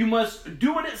 You must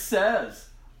do what it says.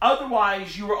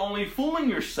 Otherwise, you are only fooling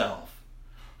yourself.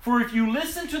 For if you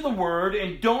listen to the word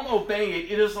and don't obey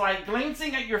it, it is like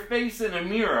glancing at your face in a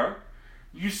mirror.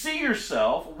 You see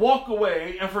yourself, walk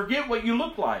away, and forget what you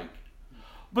look like.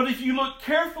 But if you look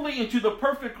carefully into the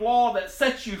perfect law that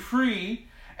sets you free,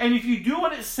 and if you do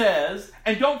what it says,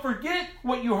 and don't forget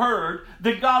what you heard,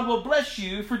 then God will bless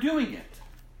you for doing it.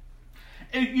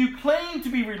 If you claim to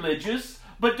be religious,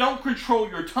 but don't control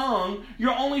your tongue,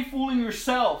 you're only fooling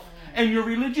yourself, and your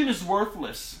religion is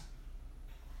worthless.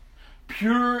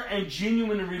 Pure and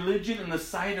genuine religion in the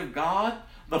sight of God,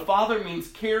 the Father, means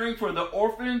caring for the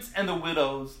orphans and the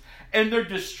widows and their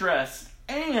distress,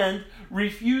 and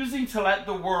refusing to let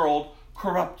the world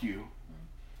corrupt you.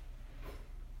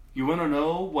 You want to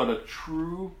know what a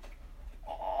true,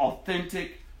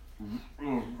 authentic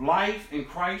life in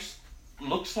Christ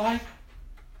looks like?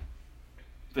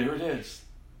 There it is.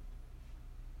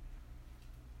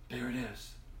 There it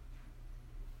is.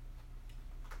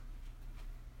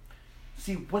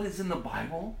 See, what is in the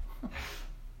Bible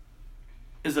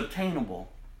is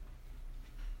obtainable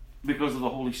because of the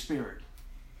Holy Spirit.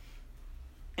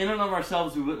 In and of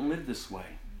ourselves, we wouldn't live this way.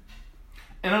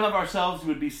 In and of ourselves, we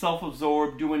would be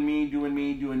self-absorbed, doing me, and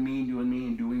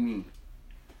doing me.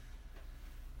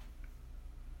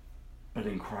 But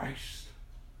in Christ,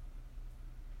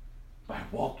 by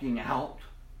walking out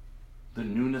the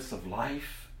newness of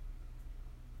life,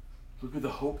 look at the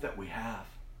hope that we have.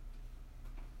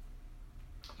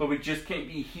 But we just can't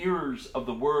be hearers of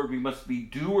the word. We must be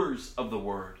doers of the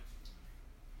word.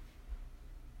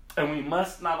 And we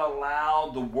must not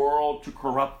allow the world to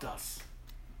corrupt us.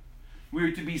 We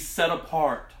are to be set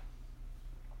apart.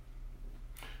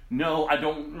 No, I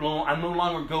no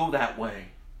longer go that way.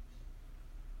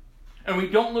 And we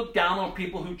don't look down on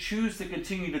people who choose to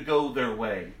continue to go their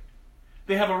way.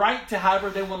 They have a right to however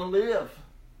they want to live.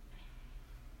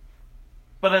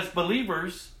 But as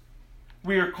believers,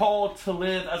 we are called to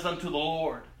live as unto the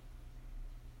Lord.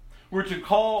 We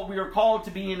are called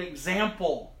to be an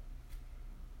example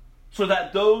so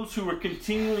that those who are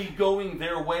continually going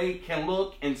their way can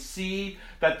look and see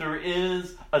that there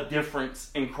is a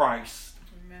difference in Christ.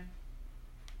 Amen.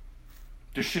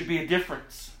 There should be a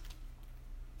difference.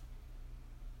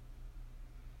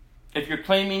 If you're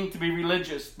claiming to be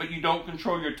religious, but you don't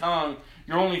control your tongue,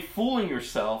 you're only fooling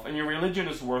yourself, and your religion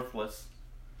is worthless.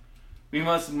 We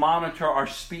must monitor our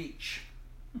speech.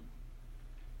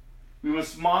 We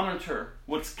must monitor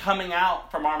what's coming out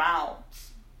from our mouths.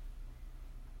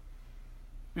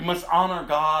 We must honor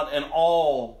God in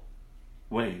all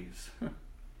ways.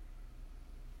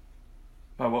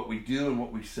 By what we do and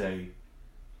what we say,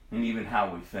 and even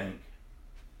how we think.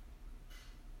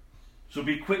 So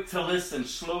be quick to listen,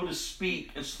 slow to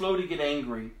speak, and slow to get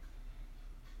angry.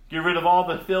 Get rid of all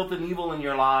the filth and evil in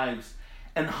your lives,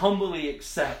 and humbly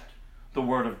accept the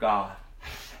Word of God,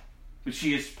 which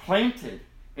He has planted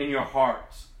in your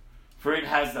hearts, for it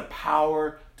has the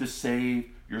power to save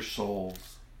your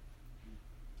souls.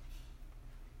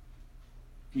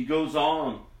 He goes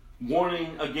on,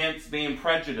 warning against being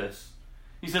prejudiced.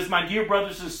 He says, my dear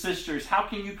brothers and sisters, how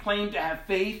can you claim to have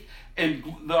faith in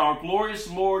our glorious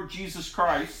Lord Jesus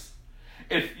Christ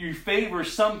if you favor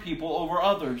some people over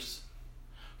others?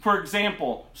 For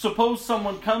example, suppose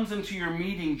someone comes into your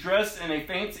meeting dressed in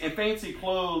fancy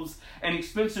clothes and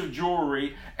expensive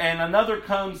jewelry, and another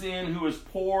comes in who is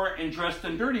poor and dressed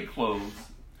in dirty clothes.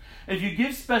 If you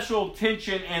give special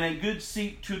attention and a good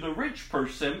seat to the rich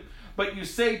person, but you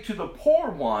say to the poor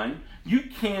one, you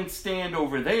can stand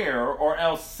over there or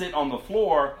else sit on the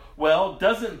floor, well,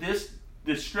 doesn't this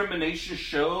discrimination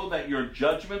show that your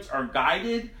judgments are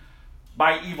guided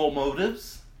by evil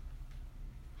motives?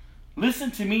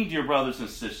 Listen to me, dear brothers and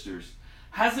sisters.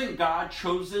 Hasn't God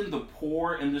chosen the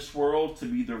poor in this world to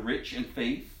be the rich in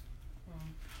faith?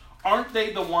 Aren't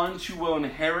they the ones who will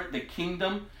inherit the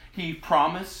kingdom He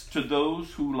promised to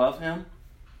those who love Him?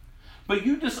 But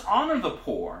you dishonor the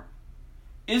poor.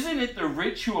 Isn't it the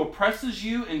rich who oppresses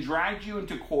you and drags you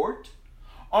into court?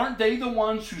 Aren't they the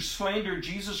ones who slander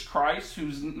Jesus Christ,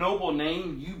 whose noble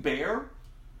name you bear?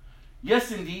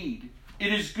 Yes, indeed.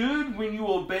 It is good when you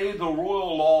obey the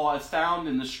royal law as found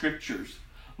in the Scriptures.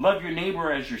 Love your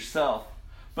neighbor as yourself.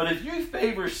 But if you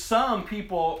favor some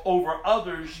people over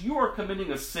others, you are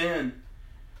committing a sin.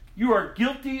 You are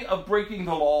guilty of breaking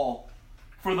the law.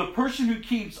 For the person who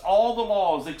keeps all the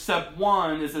laws except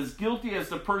one is as guilty as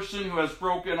the person who has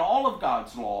broken all of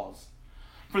God's laws.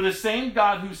 For the same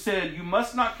God who said, you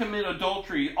must not commit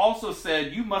adultery, also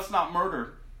said, you must not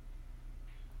murder.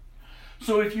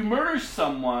 So if you murder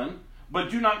someone,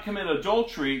 but do not commit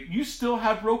adultery, you still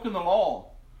have broken the law.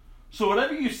 So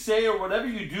whatever you say or whatever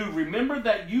you do, remember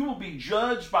that you will be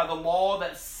judged by the law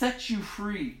that sets you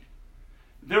free.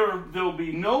 There will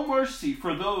be no mercy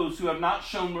for those who have not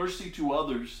shown mercy to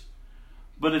others.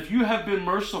 But if you have been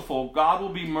merciful, God will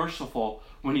be merciful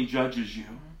when He judges you.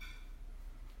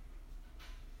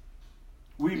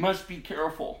 We must be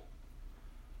careful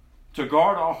to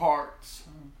guard our hearts,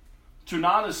 to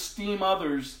not esteem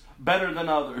others better than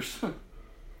others,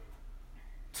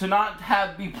 to not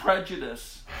be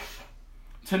prejudiced,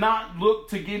 to not look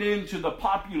to get into the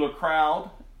popular crowd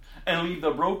and leave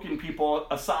the broken people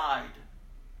aside.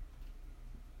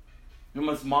 We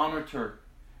must monitor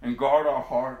and guard our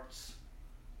hearts.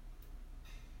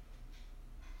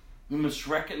 We must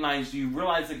recognize, you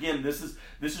realize again, this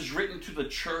is written to the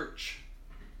church.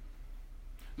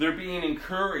 They're being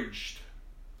encouraged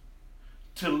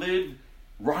to live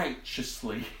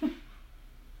righteously.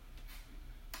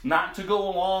 Not to go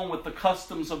along with the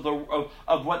customs of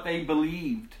what they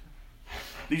believed.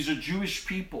 These are Jewish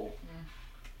people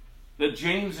that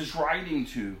James is writing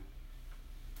to.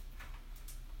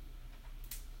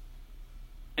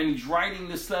 And he's writing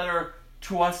this letter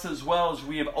to us as well as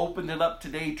we have opened it up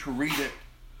today to read it.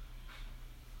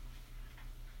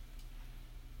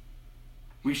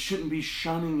 We shouldn't be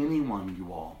shunning anyone,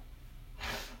 you all.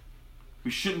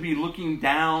 We shouldn't be looking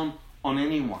down on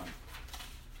anyone.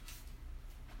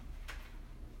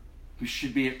 We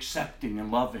should be accepting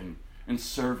and loving and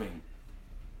serving.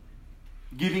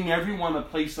 Giving everyone a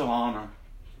place of honor.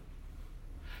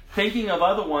 Thinking of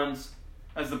other ones,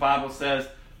 as the Bible says,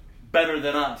 better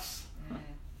than us.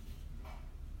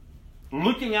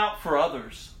 Looking out for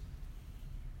others.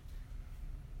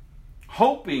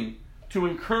 Hoping to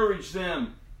encourage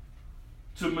them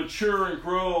to mature and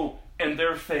grow in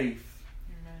their faith.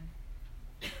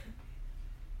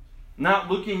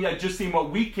 Not looking at just seeing what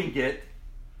we can get.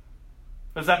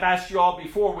 As I've asked you all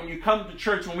before, when you come to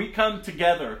church, when we come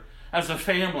together as a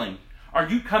family, are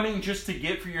you coming just to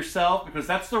get for yourself? Because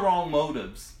that's the wrong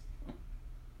motives.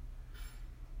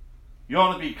 You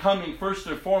ought to be coming first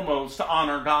and foremost to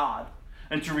honor God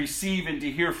and to receive and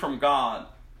to hear from God.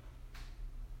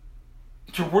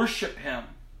 To worship Him.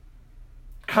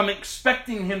 Come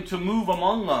expecting Him to move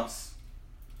among us.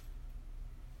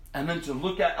 And then to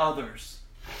look at others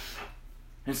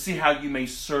and see how you may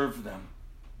serve them.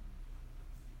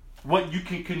 What you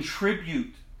can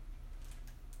contribute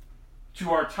to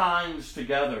our times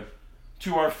together,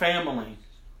 to our family,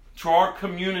 to our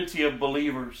community of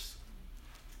believers.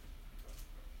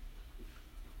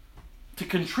 To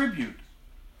contribute.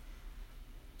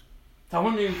 So I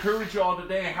want to encourage you all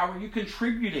today, how are you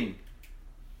contributing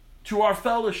to our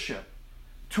fellowship,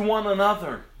 to one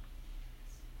another?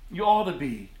 You ought to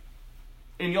be.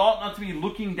 And you ought not to be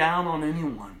looking down on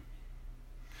anyone.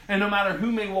 And no matter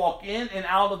who may walk in and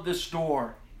out of this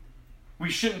door, we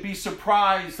shouldn't be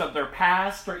surprised of their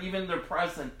past or even their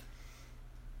present.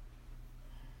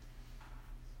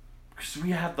 Because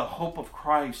we have the hope of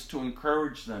Christ to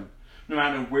encourage them. No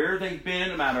matter where they've been,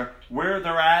 no matter where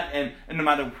they're at, and no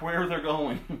matter where they're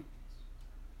going.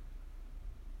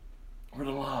 We're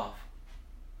to love.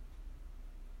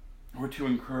 We're to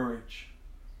encourage.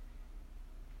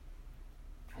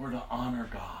 We're to honor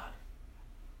God.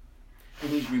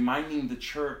 And He's reminding the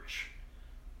church,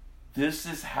 this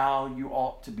is how you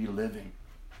ought to be living.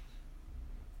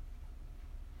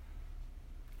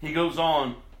 He goes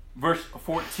on, verse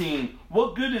 14.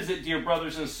 What good is it, dear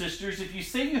brothers and sisters, if you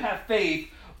say you have faith,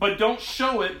 but don't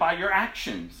show it by your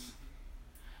actions?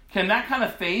 Can that kind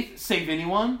of faith save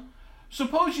anyone?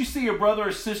 Suppose you see a brother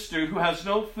or sister who has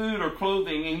no food or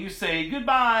clothing, and you say,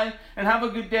 goodbye, and have a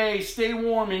good day, stay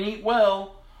warm and eat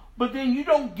well, but then you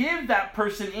don't give that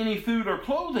person any food or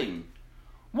clothing.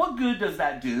 What good does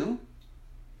that do?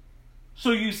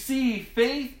 So you see,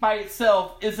 faith by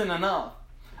itself isn't enough.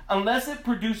 Unless it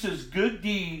produces good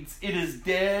deeds, it is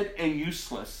dead and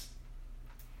useless.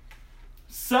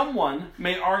 Someone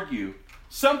may argue,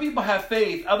 some people have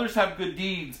faith, others have good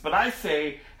deeds, but I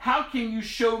say, how can you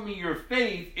show me your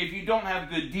faith if you don't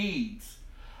have good deeds?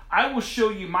 I will show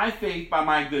you my faith by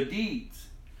my good deeds.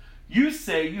 You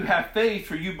say you have faith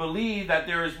for you believe that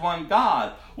there is one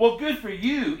God. Well, good for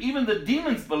you. Even the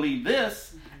demons believe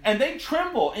this, and they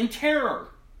tremble in terror.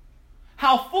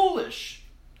 How foolish!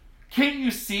 Can't you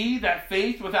see that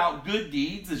faith without good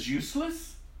deeds is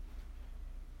useless?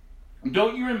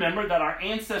 Don't you remember that our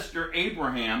ancestor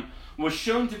Abraham was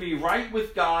shown to be right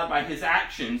with God by his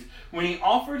actions when he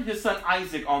offered his son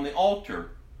Isaac on the altar?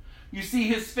 You see,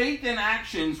 his faith and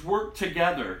actions worked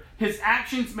together. His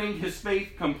actions made his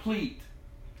faith complete.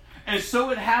 And so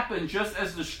it happened, just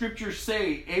as the scriptures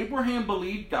say, Abraham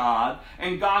believed God,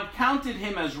 and God counted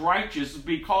him as righteous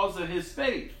because of his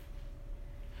faith.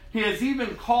 He was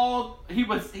even called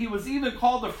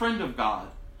a friend of God.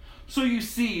 So you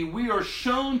see, we are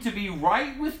shown to be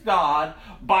right with God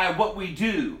by what we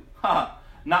do,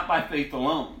 not by faith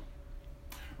alone.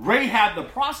 Rahab the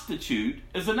prostitute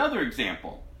is another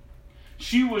example.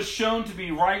 She was shown to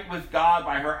be right with God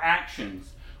by her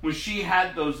actions when she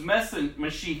hid those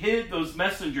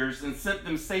messengers and sent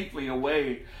them safely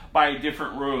away by a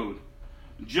different road.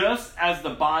 Just as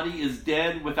the body is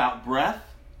dead without breath,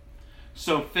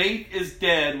 so faith is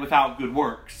dead without good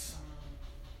works.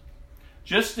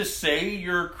 Just to say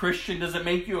you're a Christian doesn't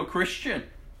make you a Christian.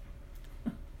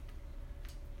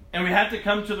 And we have to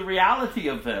come to the reality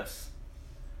of this.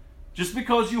 Just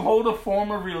because you hold a form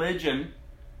of religion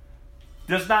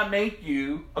does not make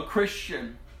you a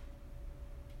Christian.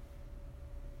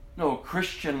 No, a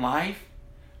Christian life,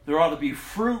 there ought to be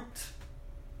fruit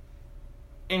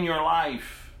in your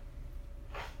life.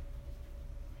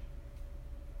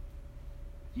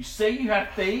 You say you have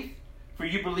faith, for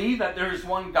you believe that there is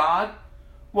one God.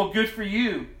 Well, good for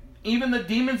you. Even the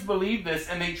demons believe this,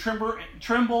 and they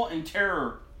tremble in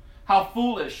terror. How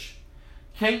foolish.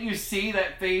 Can't you see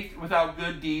that faith without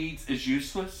good deeds is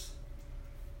useless?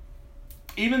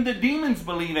 Even the demons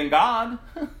believe in God.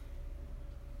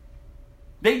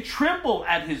 They tremble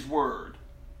at His word.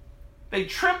 They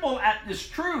tremble at this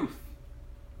truth.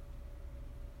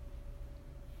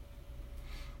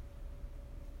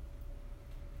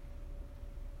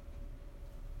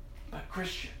 But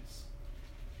Christians,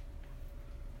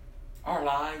 our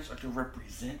lives are to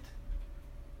represent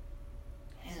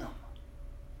Him.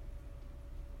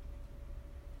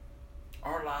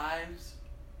 Our lives,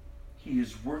 He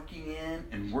is working in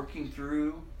and working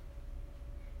through,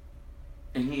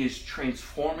 and He is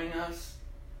transforming us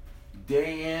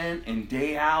day in and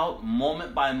day out,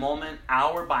 moment by moment,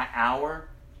 hour by hour,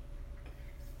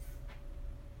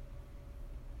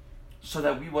 so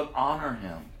that we will honor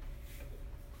him,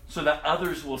 so that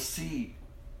others will see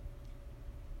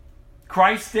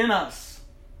Christ in us.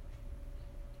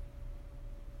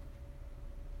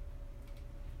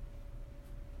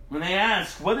 When they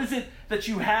ask, what is it that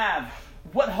you have?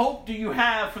 What hope do you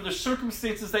have for the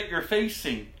circumstances that you're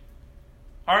facing?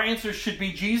 Our answer should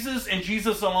be Jesus and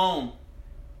Jesus alone.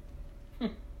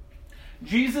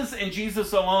 Jesus and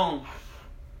Jesus alone.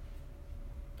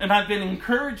 And I've been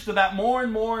encouraged to that more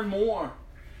and more and more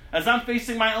as I'm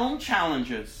facing my own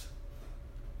challenges.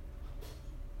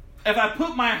 If I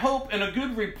put my hope in a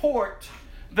good report,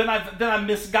 then I'm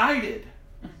misguided.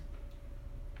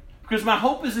 Because my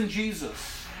hope is in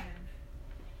Jesus.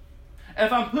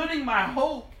 If I'm putting my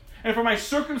hope and for my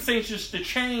circumstances to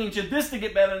change and this to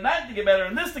get better and that to get better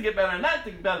and this to get better and that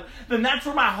to get better, then that's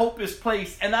where my hope is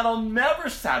placed, and that'll never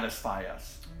satisfy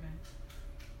us. Amen.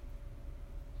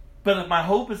 But if my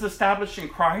hope is established in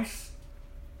Christ,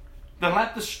 then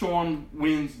let the storm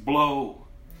winds blow.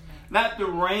 Let the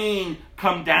rain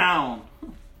come down.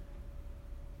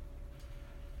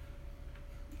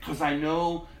 Because I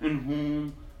know in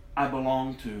whom I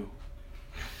belong to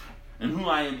and who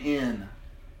I am in.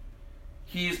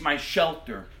 He is my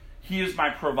shelter. He is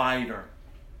my provider.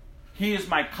 He is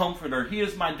my comforter. He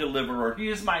is my deliverer. He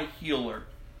is my healer.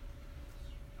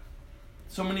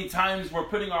 So many times we're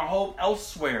putting our hope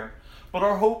elsewhere, but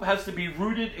our hope has to be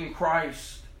rooted in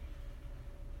Christ.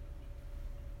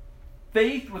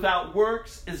 Faith without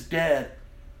works is dead.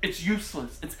 It's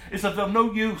useless. It's of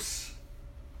no use.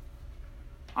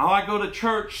 Oh, I go to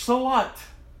church. So what?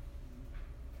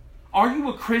 Are you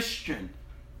a Christian?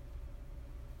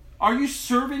 Are you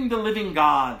serving the living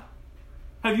God?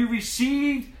 Have you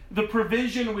received the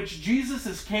provision which Jesus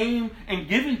has came and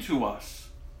given to us?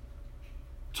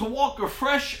 To walk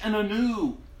afresh and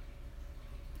anew,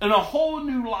 in a whole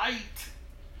new light,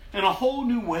 in a whole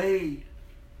new way.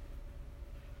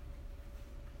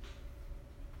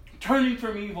 Turning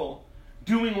from evil,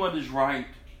 doing what is right.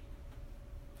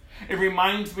 It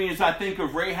reminds me, as I think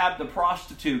of Rahab the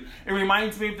prostitute, it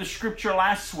reminds me of the scripture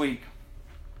last week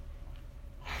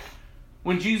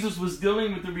when Jesus was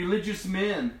dealing with the religious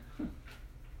men.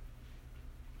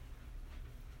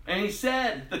 And he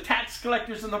said, the tax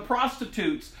collectors and the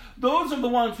prostitutes, those are the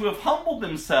ones who have humbled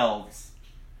themselves,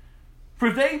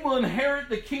 for they will inherit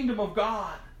the kingdom of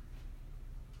God.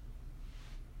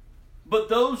 But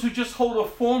those who just hold a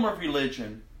form of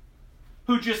religion,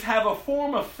 who just have a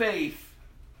form of faith,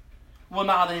 will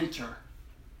not enter.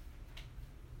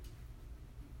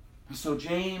 And so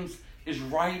James is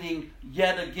writing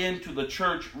yet again to the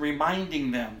church,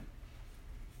 reminding them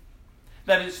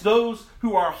that it's those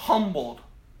who are humbled,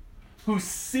 who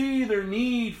see their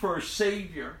need for a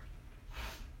Savior,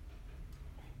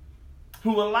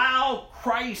 who allow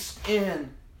Christ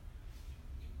in.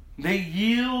 They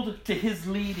yield to his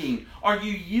leading. Are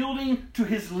you yielding to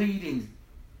his leading?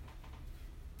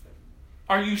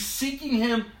 Are you seeking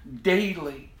him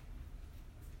daily?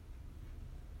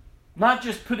 Not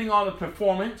just putting on a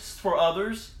performance for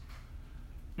others.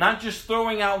 Not just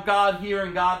throwing out God here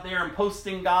and God there and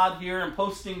posting God here and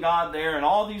posting God there and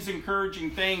all these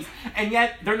encouraging things, and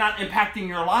yet they're not impacting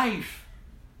your life.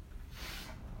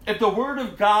 If the Word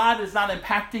of God is not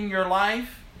impacting your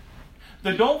life,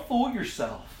 then don't fool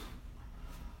yourself.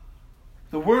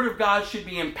 The Word of God should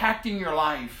be impacting your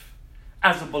life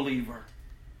as a believer.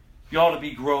 You ought to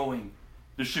be growing.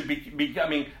 There should be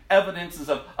becoming evidences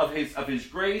of his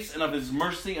grace and of his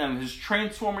mercy and of his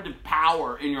transformative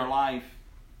power in your life.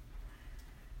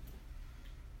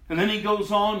 And then he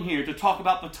goes on here to talk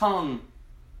about the tongue.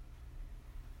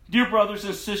 Dear brothers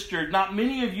and sisters, not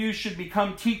many of you should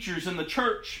become teachers in the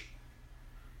church,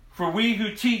 for we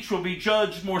who teach will be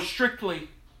judged more strictly.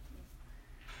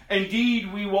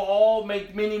 Indeed, we will all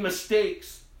make many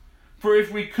mistakes, for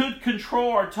if we could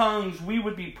control our tongues, we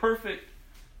would be perfect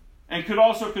and could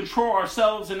also control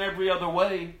ourselves in every other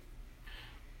way.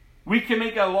 We can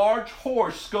make a large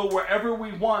horse go wherever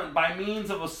we want by means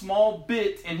of a small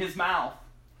bit in his mouth.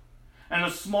 And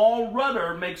a small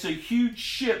rudder makes a huge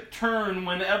ship turn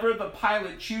whenever the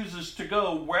pilot chooses to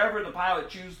go, wherever the pilot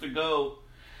chooses to go.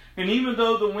 And even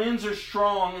though the winds are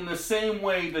strong, in the same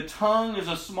way, the tongue is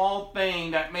a small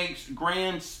thing that makes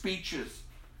grand speeches.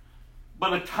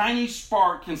 But a tiny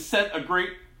spark can set a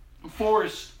great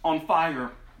forest on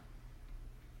fire.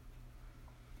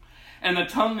 And the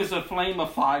tongue is a flame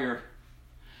of fire.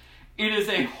 It is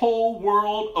a whole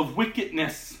world of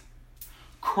wickedness,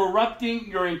 corrupting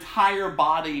your entire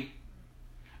body.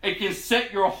 It can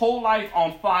set your whole life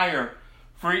on fire,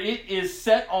 for it is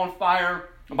set on fire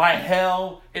by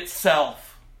hell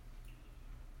itself.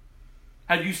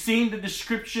 Have you seen the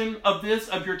description of this,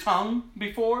 of your tongue,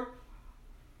 before?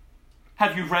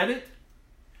 Have you read it?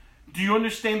 Do you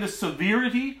understand the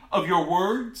severity of your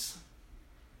words?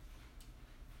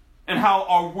 And how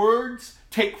our words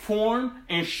take form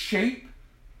and shape?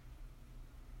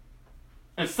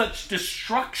 And such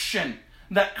destruction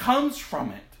that comes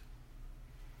from it.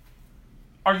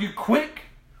 Are you quick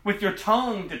with your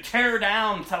tongue to tear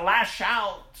down, to lash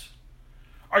out?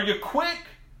 Are you quick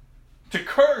to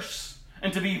curse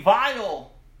and to be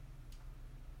vile?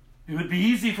 It would be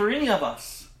easy for any of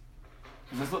us,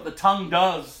 because that's what the tongue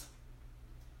does.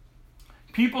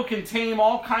 People can tame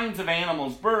all kinds of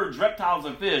animals, birds, reptiles,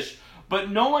 and fish,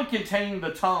 but no one can tame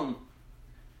the tongue.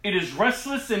 It is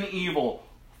restless and evil,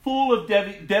 full of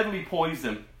deadly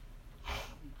poison.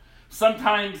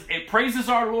 Sometimes it praises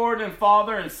our Lord and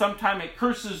Father, and sometimes it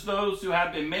curses those who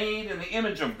have been made in the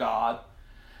image of God.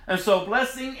 And so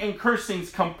blessing and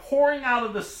cursings come pouring out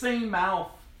of the same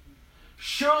mouth.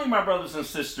 Surely, my brothers and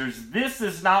sisters, this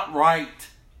is not right.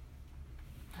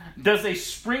 Does a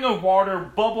spring of water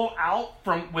bubble out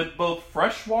with both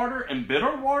fresh water and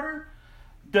bitter water?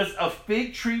 Does a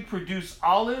fig tree produce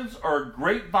olives or a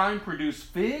grapevine produce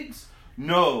figs?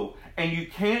 No, and you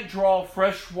can't draw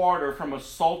fresh water from a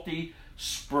salty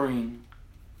spring.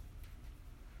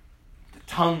 The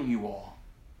tongue, you all.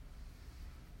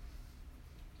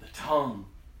 The tongue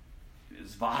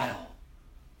is vile.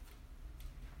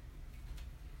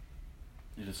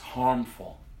 It is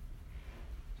harmful.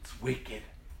 It's wicked.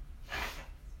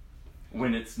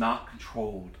 When it's not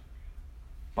controlled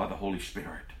by the Holy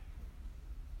Spirit.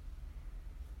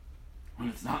 When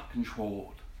it's not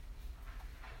controlled.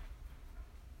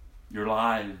 Your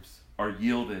lives are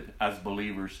yielded as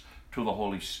believers to the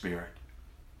Holy Spirit.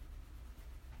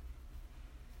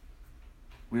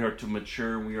 We are to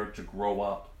mature, we are to grow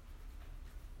up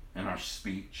in our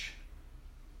speech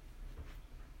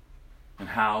and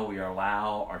how we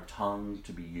allow our tongue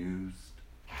to be used.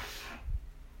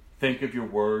 Think of your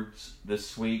words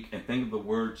this week and think of the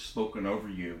words spoken over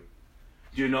you.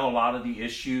 Do you know a lot of the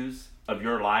issues of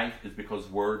your life is because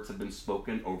words have been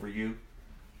spoken over you?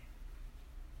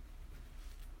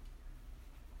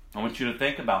 I want you to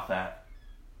think about that.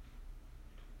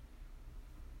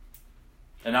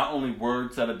 And not only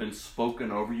words that have been spoken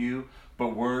over you,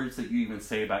 but words that you even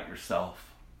say about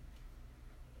yourself.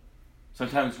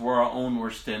 Sometimes we're our own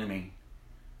worst enemy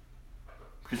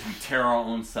because we tear our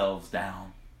own selves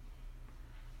down.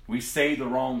 We say the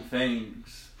wrong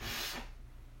things.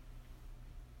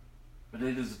 But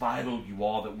it is vital, you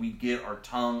all, that we get our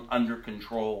tongue under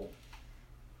control.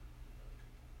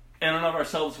 In and of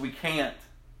ourselves, we can't.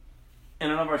 In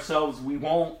and of ourselves, we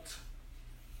won't.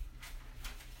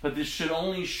 But this should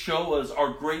only show us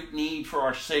our great need for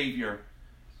our Savior.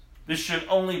 This should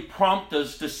only prompt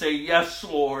us to say, yes,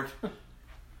 Lord.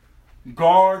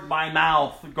 Guard my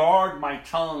mouth. Guard my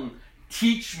tongue.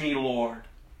 Teach me, Lord.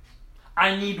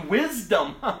 I need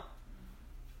wisdom,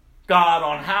 God,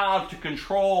 on how to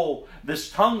control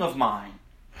this tongue of mine.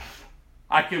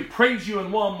 I can praise you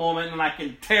in one moment and I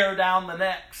can tear down the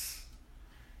next.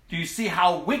 Do you see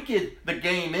how wicked the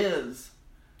game is?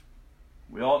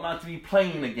 We ought not to be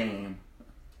playing the game.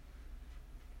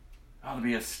 We ought to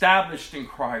be established in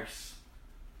Christ,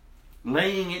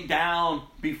 laying it down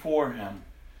before Him.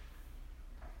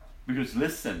 Because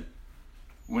listen,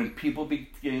 when people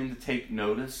begin to take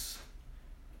notice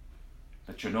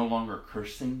that you're no longer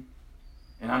cursing,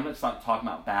 and I'm just not talking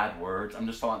about bad words, I'm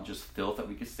just talking about just filth that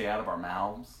we can say out of our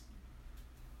mouths.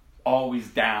 Always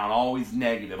down, always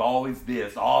negative, always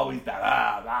this, always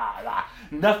that.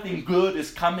 Nothing good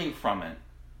is coming from it.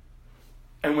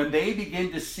 And when they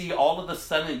begin to see all of a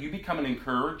sudden you become an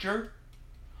encourager,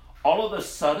 all of a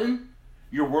sudden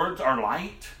your words are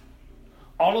light,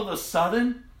 all of a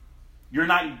sudden you're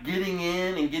not getting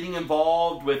in and getting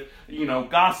involved with,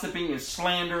 gossiping and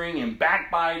slandering and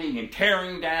backbiting and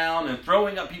tearing down and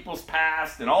throwing up people's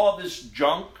past and all of this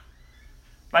junk.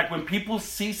 Like when people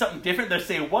see something different, they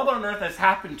say, what on earth has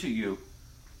happened to you?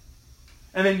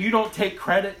 And then you don't take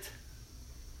credit.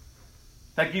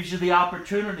 That gives you the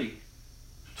opportunity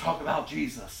to talk about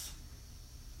Jesus.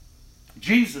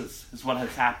 Jesus is what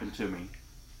has happened to me.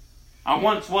 I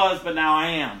once was, but now I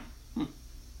am.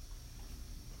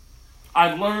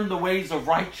 I've learned the ways of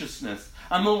righteousness.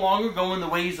 I'm no longer going the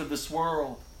ways of this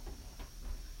world.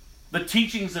 The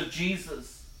teachings of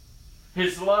Jesus,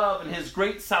 His love and His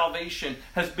great salvation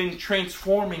has been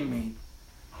transforming me.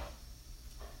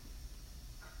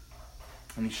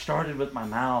 And He started with my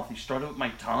mouth. He started with my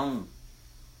tongue.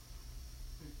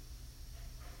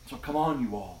 So come on,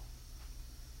 you all.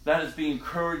 that is be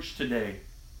encouraged today.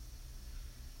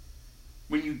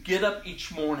 When you get up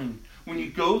each morning, when you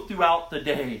go throughout the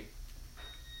day,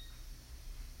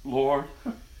 Lord,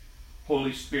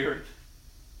 Holy Spirit,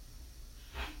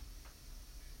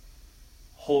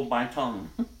 hold my tongue.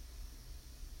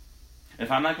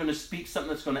 If I'm not going to speak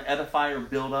something that's going to edify or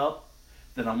build up,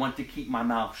 then I want to keep my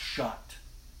mouth shut.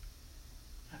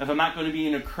 If I'm not going to be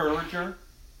an encourager,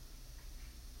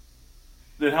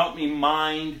 then help me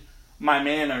mind my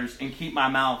manners and keep my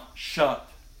mouth shut.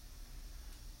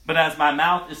 But as my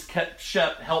mouth is kept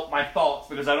shut, help my thoughts,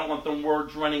 because I don't want the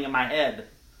words running in my head.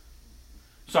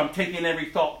 So I'm taking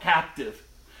every thought captive,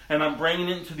 and I'm bringing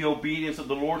it into the obedience of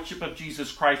the Lordship of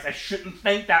Jesus Christ. I shouldn't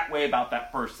think that way about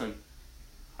that person.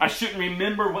 I shouldn't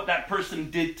remember what that person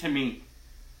did to me.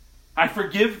 I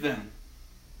forgive them.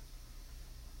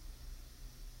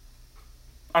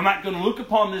 I'm not going to look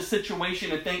upon this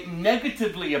situation and think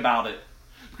negatively about it.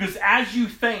 Because as you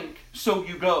think, so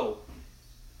you go.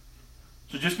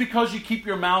 So just because you keep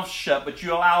your mouth shut, but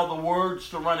you allow the words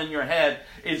to run in your head,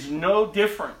 is no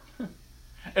different.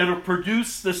 It'll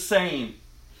produce the same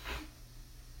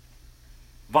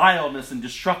vileness and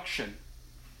destruction.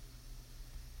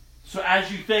 So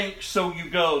as you think, so you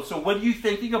go. So what are you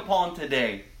thinking upon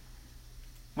today?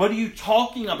 What are you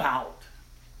talking about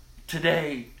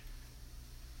today?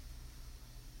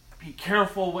 Be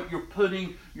careful what you're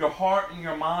putting your heart and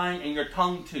your mind and your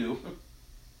tongue to.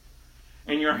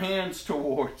 And your hands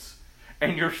towards.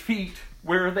 And your feet,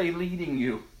 where are they leading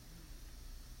you?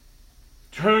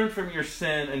 Turn from your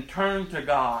sin and turn to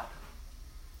God.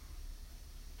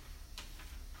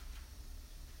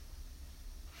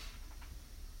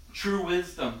 True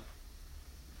wisdom.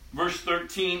 Verse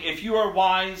 13, if you are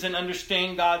wise and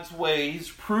understand God's ways,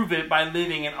 prove it by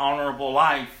living an honorable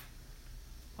life.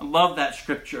 I love that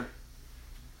scripture.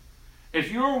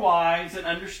 If you are wise and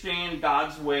understand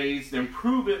God's ways, then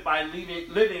prove it by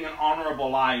living an honorable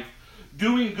life,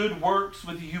 doing good works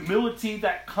with the humility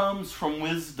that comes from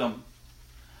wisdom.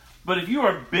 But if you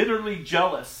are bitterly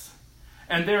jealous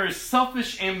and there is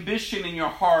selfish ambition in your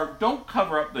heart, don't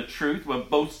cover up the truth with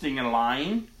boasting and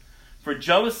lying. For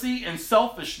jealousy and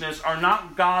selfishness are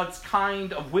not God's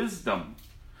kind of wisdom.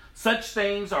 Such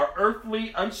things are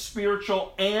earthly,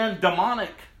 unspiritual, and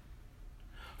demonic.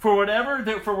 For wherever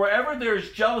there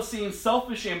is jealousy and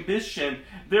selfish ambition,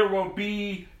 there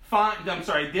you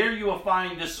will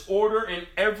find disorder and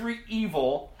every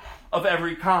evil of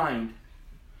every kind.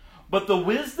 But the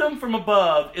wisdom from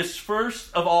above is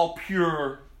first of all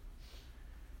pure.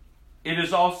 It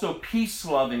is also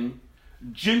peace-loving,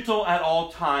 gentle at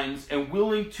all times, and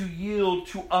willing to yield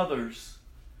to others.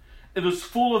 It is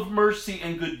full of mercy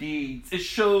and good deeds. It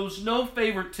shows no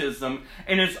favoritism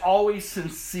and is always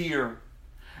sincere.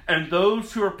 And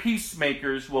those who are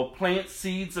peacemakers will plant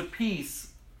seeds of peace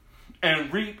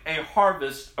and reap a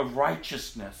harvest of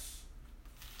righteousness.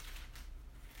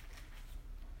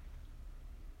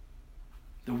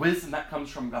 The wisdom that comes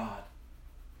from God.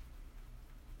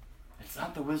 It's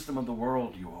not the wisdom of the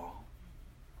world, you all.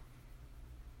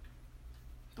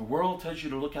 The world tells you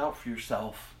to look out for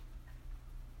yourself.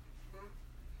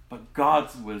 But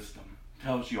God's wisdom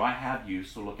tells you, I have you,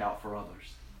 so look out for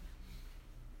others.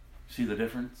 See the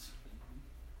difference?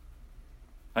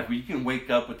 Like when you can wake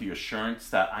up with the assurance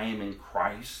that I am in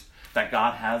Christ, that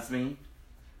God has me.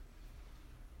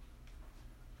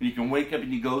 And you can wake up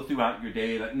and you go throughout your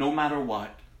day that no matter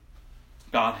what,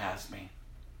 God has me.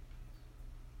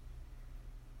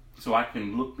 So I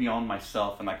can look beyond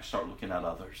myself and I can start looking at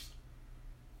others.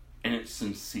 And it's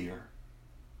sincere.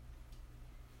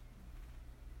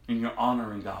 And you're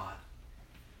honoring God.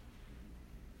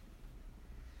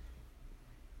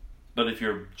 But if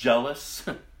you're jealous,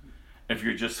 if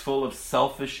you're just full of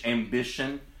selfish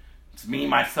ambition, it's me,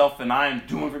 myself, and I am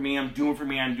doing for me, I'm doing for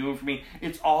me, I'm doing for me,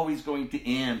 it's always going to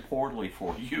end poorly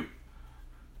for you.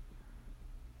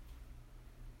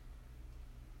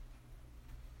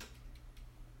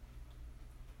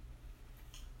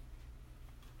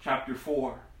 Chapter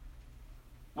 4.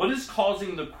 What is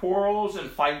causing the quarrels and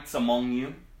fights among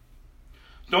you?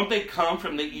 Don't they come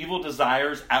from the evil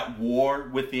desires at war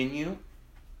within you?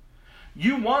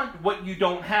 You want what you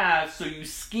don't have, so you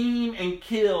scheme and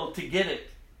kill to get it.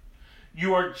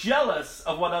 You are jealous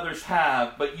of what others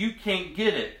have, but you can't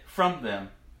get it from them.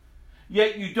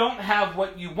 Yet you don't have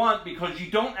what you want because you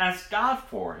don't ask God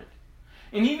for it.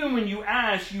 And even when you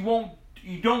ask, you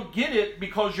don't get it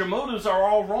because your motives are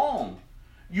all wrong.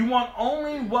 You want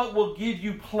only what will give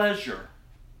you pleasure.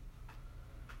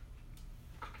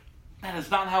 That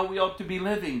is not how we ought to be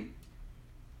living.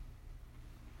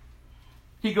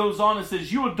 He goes on and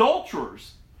says, you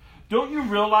adulterers, Don't you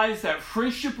realize that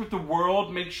friendship with the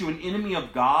world makes you an enemy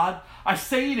of God? I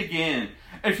say it again.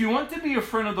 If you want to be a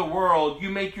friend of the world, you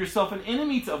make yourself an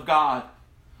enemy of God.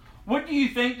 What do you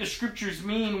think the scriptures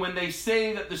mean when they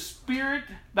say that the spirit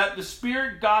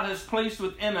God has placed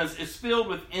within us is filled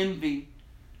with envy?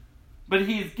 But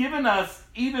he has given us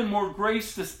even more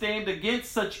grace to stand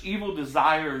against such evil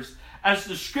desires. As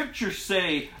the scriptures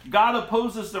say, God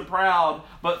opposes the proud,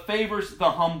 but favors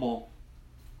the humble.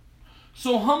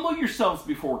 So humble yourselves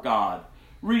before God.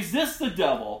 Resist the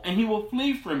devil, and he will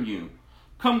flee from you.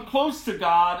 Come close to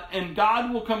God, and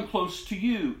God will come close to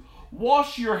you.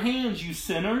 Wash your hands, you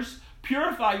sinners.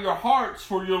 Purify your hearts,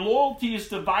 for your loyalty is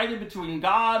divided between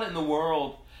God and the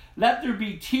world. Let there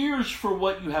be tears for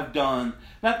what you have done.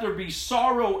 Let there be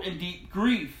sorrow and deep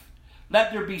grief.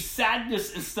 Let there be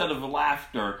sadness instead of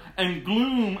laughter, and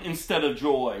gloom instead of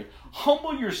joy.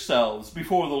 Humble yourselves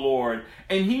before the Lord,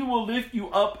 and he will lift you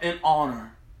up in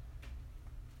honor.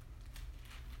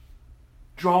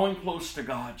 Drawing close to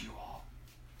God, you all.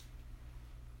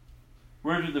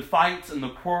 Where do the fights and the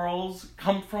quarrels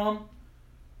come from?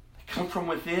 They come from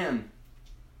within.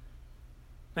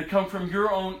 They come from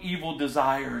your own evil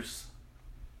desires,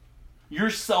 your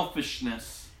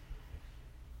selfishness.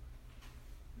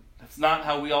 That's not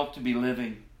how we ought to be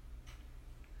living.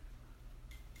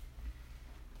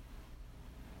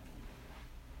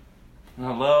 And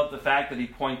I love the fact that he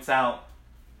points out,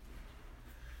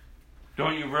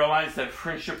 don't you realize that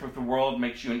friendship with the world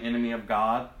makes you an enemy of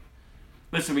God?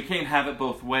 Listen, we can't have it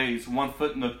both ways. One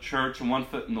foot in the church and one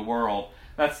foot in the world.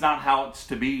 That's not how it's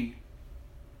to be.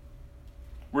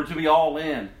 We're to be all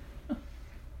in.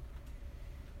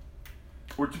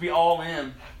 We're to be all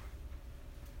in.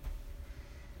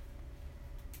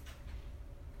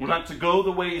 We're not to go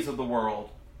the ways of the world.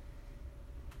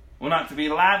 We're not to be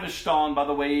lavished on by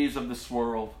the ways of this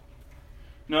world.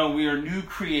 No, we are new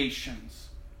creations.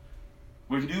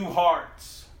 We're new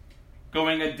hearts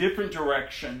going a different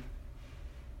direction.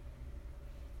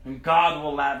 And God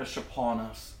will lavish upon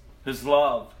us His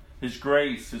love, His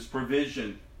grace, His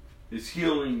provision, His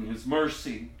healing, His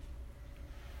mercy.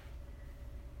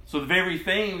 So the very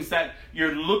things that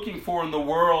you're looking for in the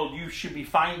world, you should be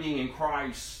finding in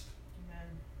Christ. Amen.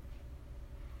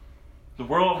 The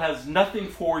world has nothing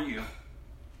for you.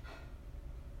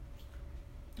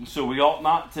 And so we ought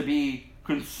not to be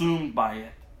consumed by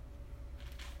it.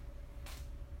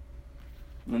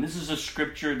 And this is a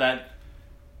scripture that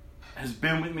has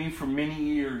been with me for many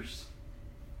years.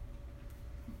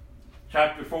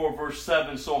 Chapter 4, verse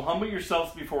 7. So humble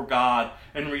yourselves before God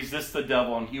and resist the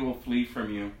devil, and he will flee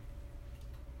from you.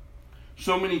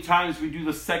 So many times we do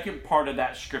the second part of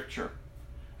that scripture.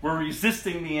 We're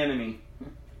resisting the enemy.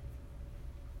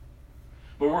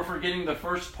 But we're forgetting the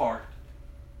first part.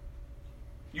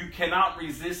 You cannot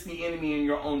resist the enemy in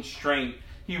your own strength.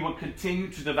 He will continue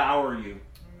to devour you.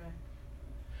 Amen.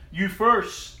 You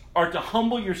first are to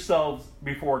humble yourselves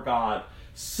before God.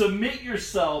 Submit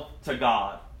yourself to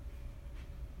God.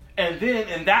 And then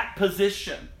in that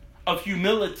position of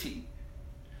humility,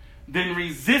 then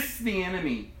resist the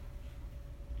enemy.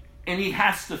 And he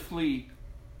has to flee.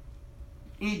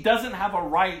 He doesn't have a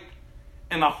right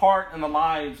in the heart and the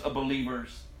lives of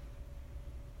believers.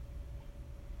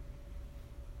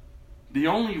 The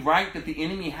only right that the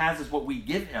enemy has is what we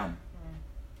give him.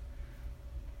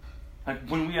 Like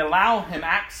when we allow him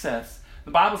access,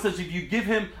 the Bible says if you give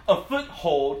him a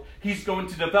foothold, he's going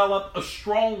to develop a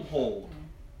stronghold.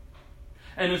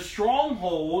 And a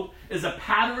stronghold is a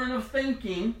pattern of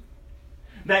thinking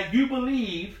that you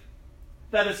believe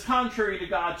that is contrary to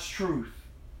God's truth.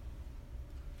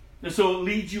 And so it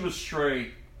leads you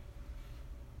astray.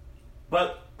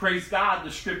 But praise God,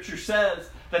 the scripture says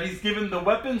that he's given the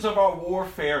weapons of our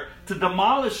warfare to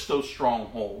demolish those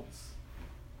strongholds.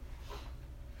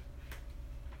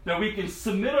 That we can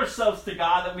submit ourselves to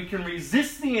God, that we can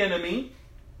resist the enemy,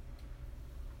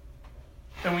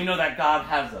 and we know that God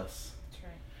has us. That's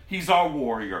right. He's our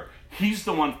warrior. He's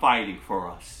the one fighting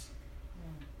for us.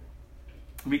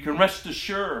 We can rest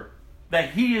assured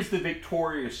that he is the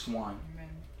victorious one. Amen.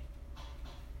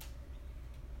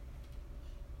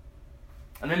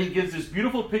 And then he gives this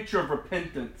beautiful picture of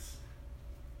repentance.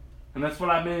 And that's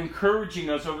what I've been encouraging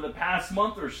us over the past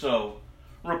month or so.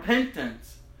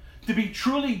 Repentance. To be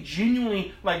truly,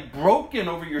 genuinely, broken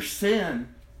over your sin.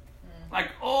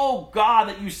 Oh God,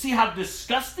 that you see how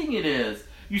disgusting it is.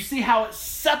 You see how it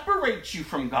separates you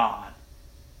from God.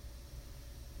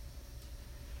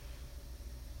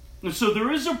 And so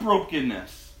there is a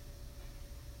brokenness.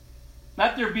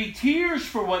 Let there be tears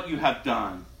for what you have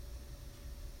done.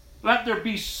 Let there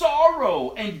be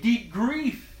sorrow and deep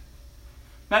grief.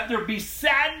 that there be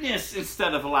sadness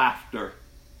instead of laughter,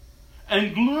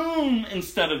 and gloom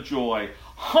instead of joy.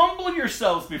 Humble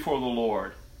yourselves before the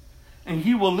Lord, and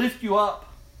He will lift you up.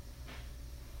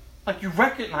 Like you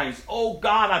recognize, oh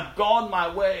God, I've gone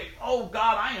my way. Oh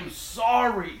God, I am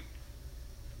sorry.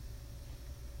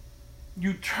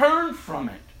 You turn from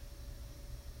it.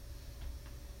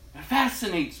 It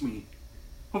fascinates me.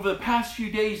 Over the past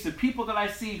few days, the people that I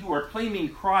see who are claiming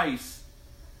Christ,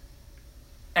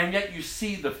 and yet you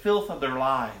see the filth of their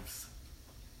lives.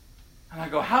 And I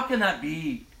go, how can that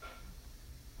be?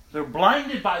 They're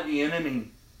blinded by the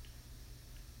enemy.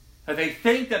 And they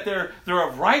think that they're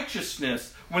of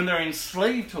righteousness when they're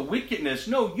enslaved to wickedness.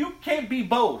 No, you can't be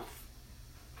both.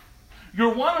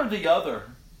 You're one or the other.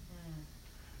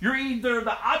 You're either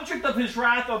the object of His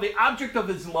wrath or the object of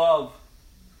His love.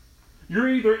 You're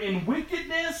either in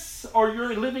wickedness or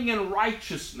you're living in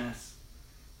righteousness.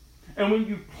 And when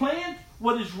you plant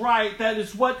what is right, that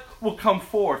is what will come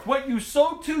forth. What you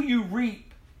sow to, you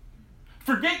reap.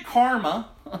 Forget karma.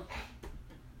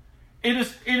 It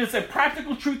is a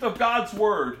practical truth of God's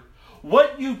Word.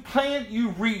 What you plant,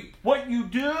 you reap. What you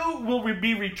do will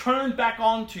be returned back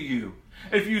onto you.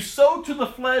 If you sow to the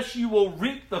flesh, you will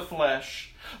reap the flesh.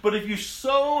 But if you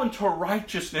sow into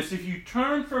righteousness, if you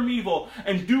turn from evil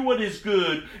and do what is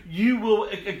good, you will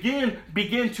again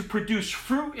begin to produce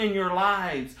fruit in your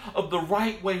lives of the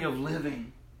right way of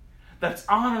living that's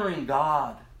honoring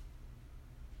God.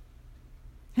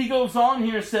 He goes on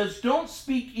here and says, don't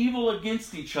speak evil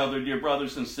against each other, dear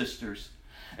brothers and sisters.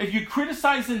 If you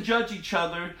criticize and judge each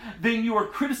other, then you are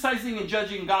criticizing and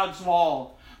judging God's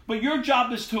law. But your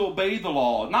job is to obey the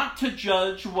law, not to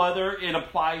judge whether it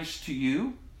applies to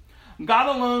you.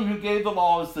 God alone who gave the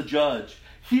law is the judge.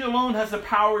 He alone has the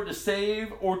power to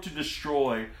save or to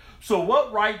destroy. So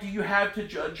what right do you have to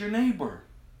judge your neighbor?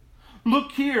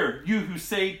 Look here, you who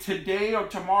say today or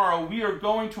tomorrow we are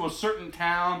going to a certain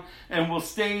town and will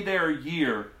stay there a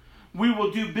year. We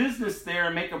will do business there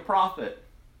and make a profit.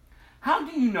 How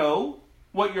do you know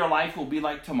what your life will be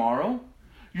like tomorrow?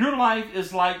 Your life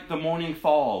is like the morning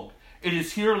fog. It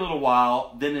is here a little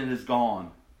while, then it is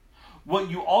gone. What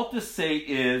you ought to say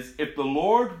is, if the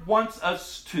Lord wants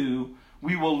us to,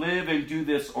 we will live and do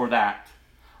this or that.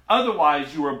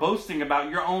 Otherwise, you are boasting about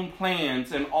your own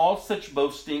plans, and all such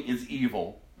boasting is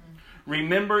evil.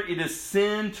 Remember, it is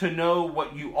sin to know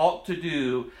what you ought to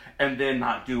do and then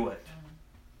not do it.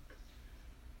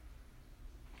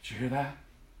 Did you hear that?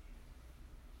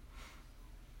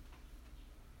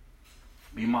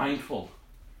 Be mindful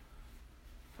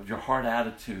of your heart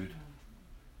attitude.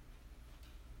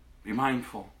 Be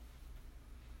mindful.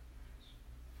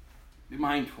 Be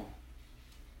mindful.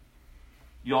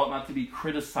 You ought not to be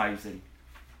criticizing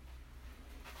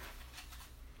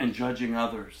and judging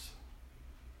others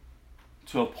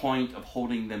to a point of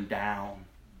holding them down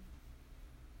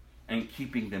and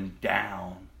keeping them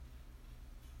down.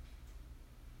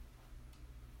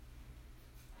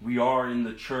 We are in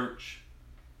the church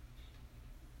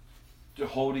to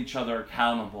hold each other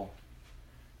accountable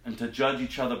and to judge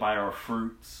each other by our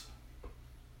fruits.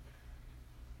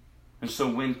 And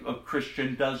so when a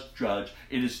Christian does judge,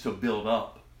 it is to build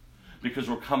up, because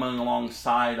we're coming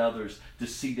alongside others to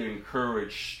see them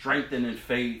encouraged, strengthened in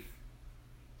faith,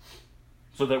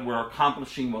 so that we're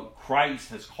accomplishing what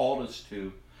Christ has called us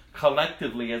to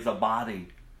collectively as a body.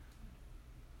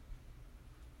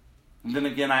 And then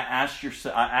again, I ask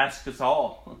us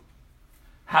all,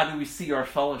 how do we see our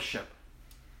fellowship?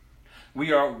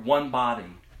 We are one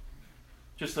body,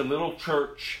 just a little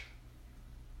church.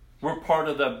 We're part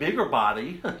of the bigger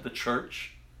body, the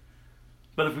church.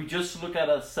 But if we just look at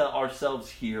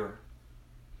ourselves here,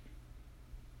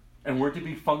 and we're to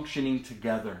be functioning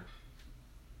together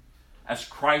as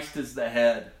Christ is the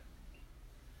head,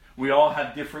 we all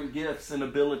have different gifts and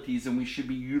abilities, and we should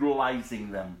be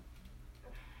utilizing them.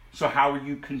 So how are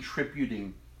you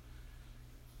contributing?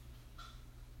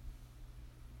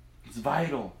 It's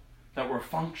vital that we're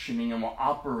functioning and we're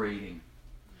operating.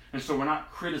 And so we're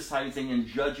not criticizing and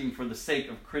judging for the sake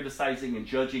of criticizing and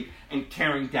judging and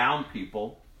tearing down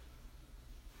people.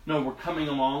 No, we're coming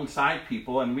alongside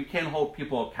people, and we can't hold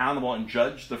people accountable and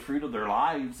judge the fruit of their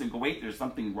lives and go, wait, there's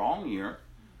something wrong here.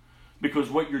 Because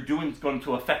what you're doing is going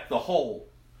to affect the whole.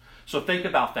 So think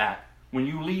about that. When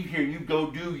you leave here, you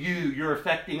go do you. You're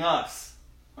affecting us.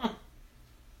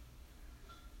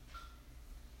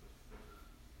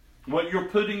 What you're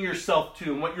putting yourself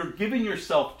to and what you're giving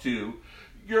yourself to,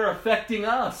 you're affecting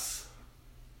us.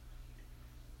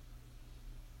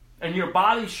 And your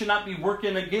body should not be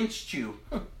working against you.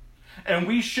 And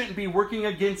we shouldn't be working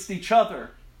against each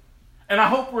other. And I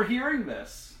hope we're hearing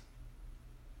this.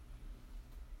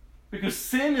 Because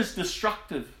sin is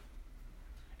destructive.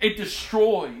 It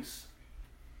destroys.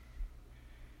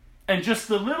 And just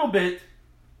a little bit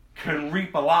can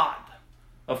reap a lot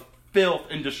of filth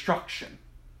and destruction.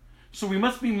 So we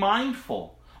must be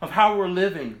mindful of how we're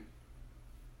living.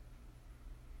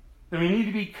 And we need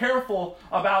to be careful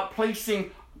about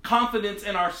placing confidence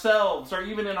in ourselves or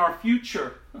even in our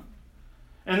future.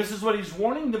 And this is what he's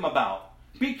warning them about.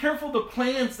 Be careful the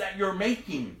plans that you're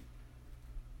making.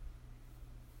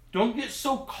 Don't get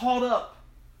so caught up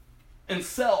in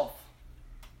self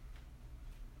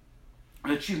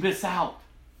that you miss out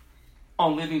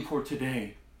on living for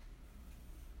today.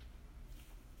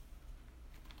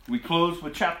 We close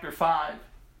with chapter 5.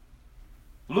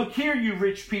 Look here, you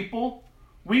rich people.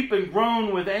 Weep and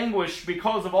groan with anguish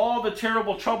because of all the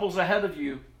terrible troubles ahead of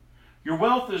you. Your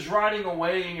wealth is rotting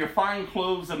away, and your fine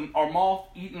clothes are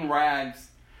moth-eaten rags.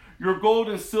 Your gold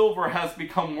and silver has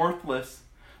become worthless.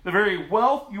 The very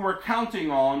wealth you were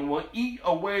counting on will eat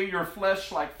away your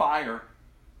flesh like fire.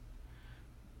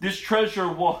 This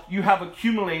treasure you have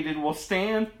accumulated will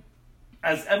stand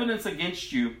as evidence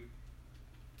against you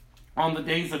on the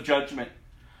days of judgment.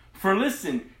 For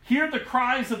listen, hear the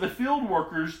cries of the field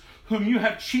workers whom you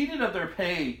have cheated of their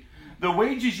pay. The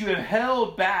wages you have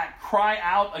held back cry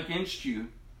out against you.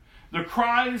 The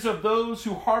cries of those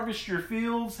who harvest your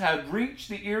fields have reached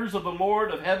the ears of the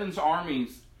Lord of heaven's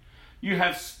armies. You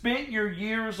have spent your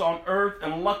years on earth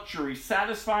in luxury,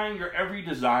 satisfying your every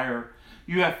desire.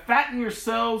 You have fattened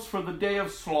yourselves for the day of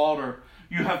slaughter.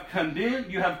 You have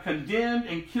condemned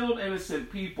and killed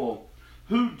innocent people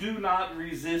who do not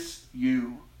resist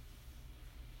you.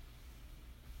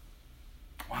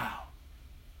 Wow.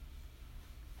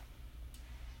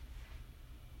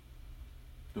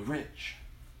 The rich,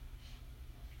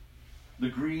 the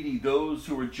greedy, those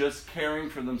who are just caring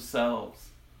for themselves.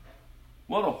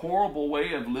 What a horrible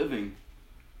way of living,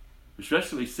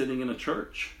 especially sitting in a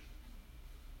church.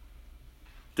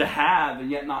 To have and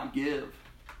yet not give.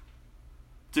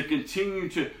 To continue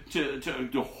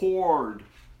to hoard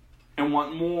and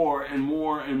want more and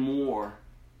more and more.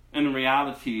 And in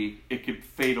reality, it could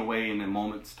fade away in a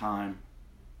moment's time.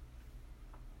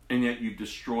 And yet you've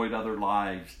destroyed other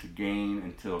lives to gain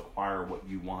and to acquire what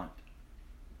you want.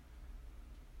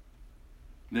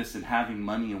 Listen, having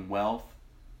money and wealth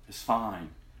is fine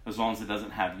as long as it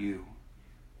doesn't have you.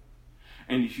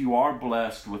 And if you are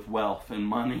blessed with wealth and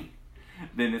money,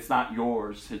 then it's not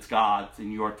yours, it's God's,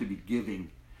 and you are to be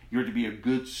giving. You're to be a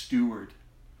good steward.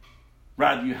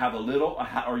 Rather you have a little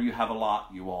or you have a lot,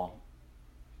 you all.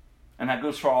 And that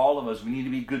goes for all of us. We need to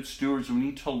be good stewards. We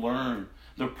need to learn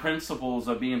the principles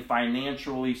of being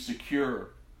financially secure.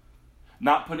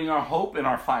 Not putting our hope in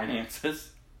our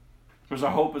finances, because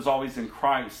our hope is always in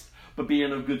Christ, but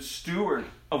being a good steward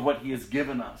of what He has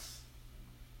given us.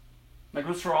 That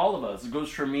goes for all of us. It goes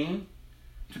for me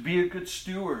to be a good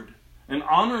steward and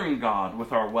honoring God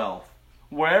with our wealth,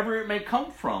 wherever it may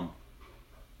come from,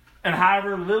 and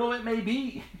however little it may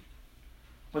be,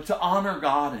 but to honor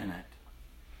God in it.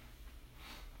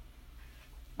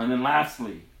 And then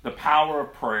lastly, the power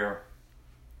of prayer.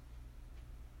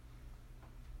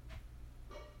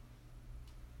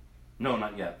 No,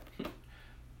 not yet.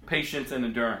 Patience and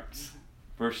endurance.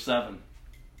 Verse 7.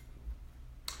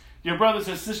 Dear brothers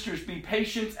and sisters, be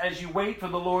patient as you wait for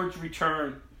the Lord's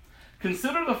return.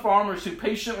 Consider the farmers who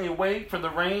patiently wait for the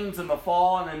rains in the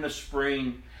fall and in the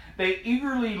spring. They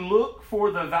eagerly look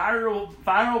for the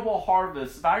valuable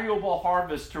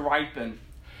harvest to ripen.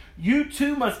 You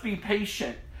too must be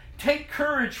patient. Take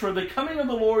courage, for the coming of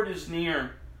the Lord is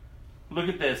near. Look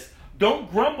at this. Don't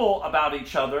grumble about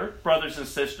each other, brothers and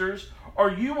sisters,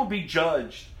 or you will be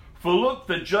judged. For look,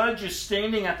 the judge is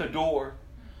standing at the door.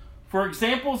 For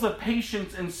examples of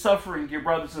patience and suffering, dear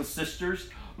brothers and sisters,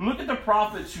 look at the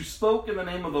prophets who spoke in the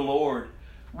name of the Lord.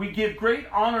 We give great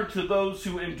honor to those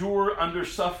who endure under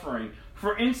suffering.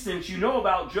 For instance, you know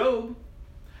about Job,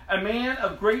 a man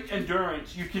of great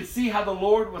endurance. You can see how the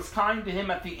Lord was kind to him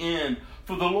at the end.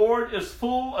 For the Lord is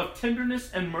full of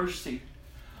tenderness and mercy.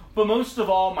 But most of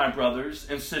all, my brothers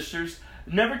and sisters,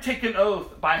 never take an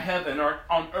oath by heaven or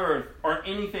on earth or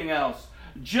anything else.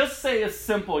 Just say a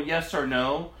simple yes or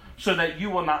no, so that you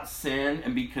will not sin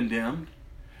and be condemned.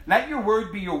 Let your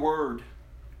word be your word.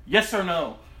 Yes or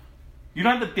no. You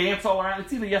don't have to dance all around.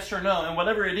 It's either yes or no. And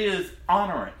whatever it is,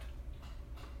 honor it.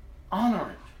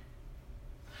 Honor it.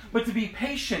 But to be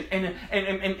patient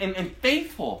and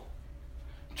faithful.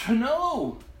 To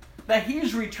know that He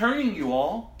is returning, you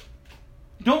all.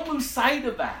 Don't lose sight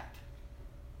of that.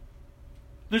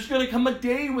 There's going to come a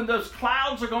day when those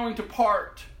clouds are going to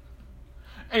part.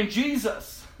 And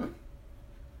Jesus,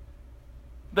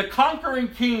 the conquering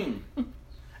King,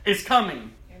 is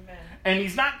coming. Amen. And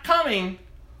he's not coming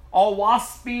all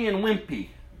waspy and wimpy.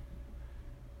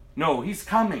 No, he's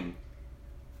coming.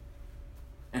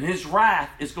 And his wrath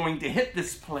is going to hit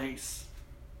this place.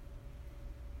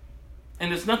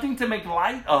 And it's nothing to make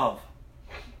light of.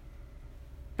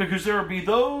 Because there will be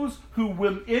those who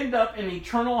will end up in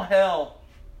eternal hell.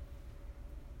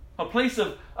 A place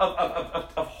of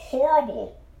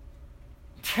horrible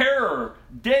terror,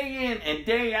 day in and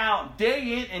day out,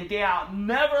 day in and day out.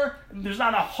 Never, there's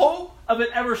not a hope of it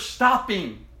ever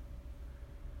stopping.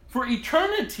 For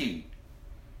eternity.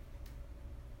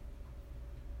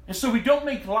 And so we don't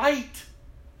make light.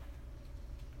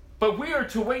 But we are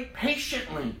to wait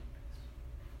patiently.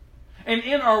 And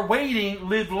in our waiting,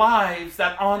 live lives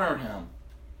that honor Him.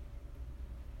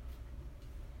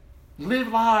 Live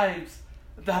lives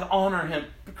that honor Him,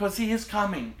 because He is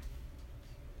coming.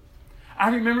 I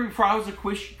remember before I was a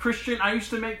Christian, I used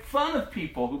to make fun of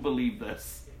people who believed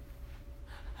this.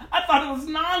 I thought it was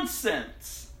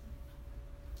nonsense.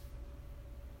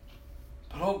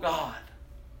 But oh God,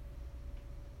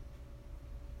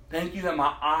 thank you that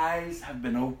my eyes have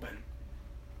been opened.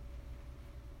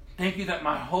 Thank you that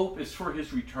my hope is for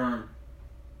His return.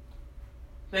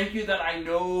 Thank you that I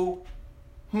know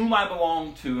whom I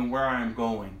belong to and where I am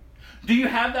going. Do you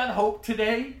have that hope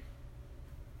today?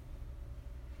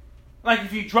 Like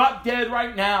if you drop dead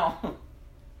right now,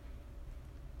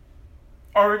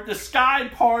 or if the sky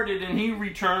parted and He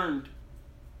returned,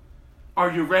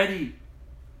 are you ready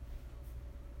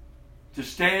to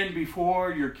stand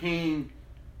before your King?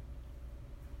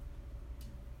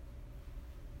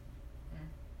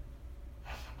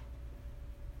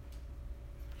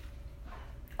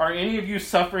 Are any of you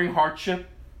suffering hardship?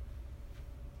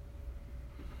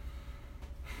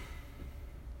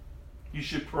 You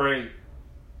should pray.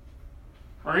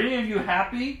 Are any of you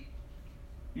happy?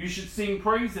 You should sing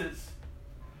praises.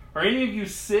 Are any of you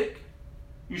sick?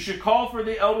 You should call for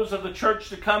the elders of the church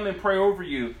to come and pray over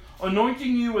you,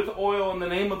 anointing you with oil in the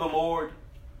name of the Lord.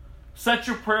 Such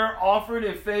a prayer offered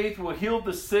in faith will heal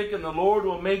the sick, and the Lord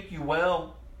will make you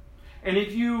well. And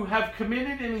if you have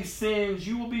committed any sins,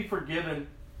 you will be forgiven.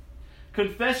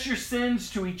 Confess your sins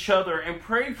to each other and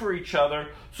pray for each other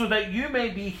so that you may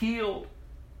be healed.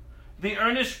 The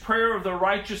earnest prayer of the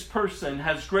righteous person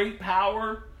has great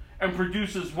power and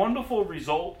produces wonderful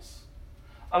results.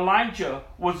 Elijah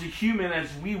was a human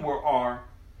as we are,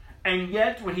 and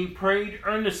yet when he prayed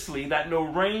earnestly that no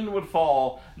rain would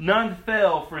fall, none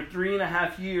fell for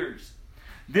 3.5 years.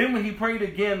 Then when he prayed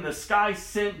again, the sky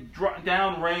sent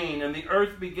down rain, and the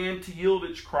earth began to yield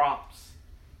its crops.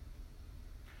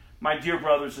 My dear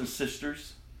brothers and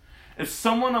sisters, if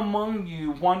someone among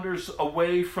you wanders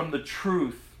away from the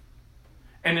truth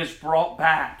and is brought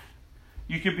back,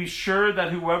 you can be sure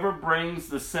that whoever brings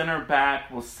the sinner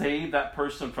back will save that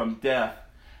person from death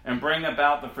and bring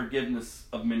about the forgiveness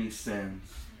of many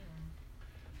sins.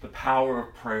 The power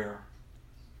of prayer.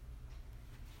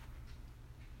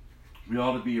 We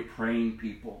ought to be a praying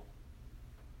people.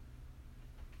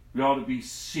 We ought to be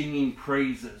singing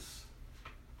praises.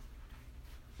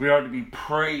 We ought to be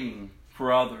praying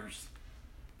for others.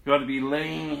 We ought to be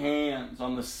laying hands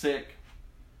on the sick,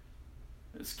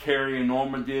 as Carrie and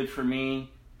Norma did for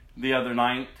me the other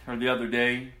night or the other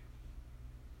day,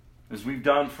 as we've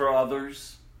done for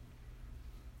others.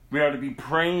 We are to be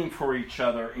praying for each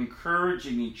other,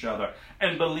 encouraging each other,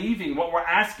 and believing what we're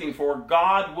asking for,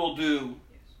 God will do.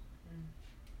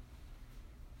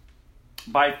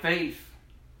 By faith.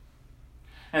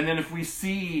 And then if we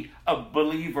see a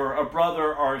believer, a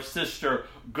brother or a sister,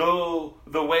 go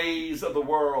the ways of the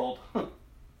world,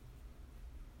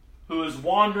 who has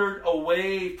wandered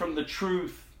away from the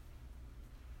truth,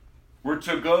 we're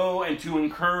to go and to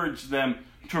encourage them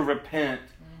to repent,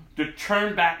 to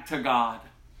turn back to God,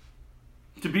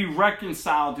 to be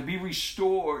reconciled, to be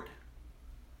restored.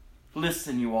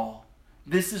 Listen, you all,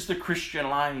 this is the Christian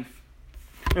life.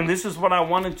 And this is what I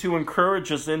wanted to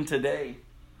encourage us in today.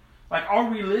 Like, are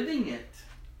we living it?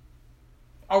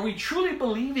 Are we truly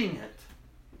believing it?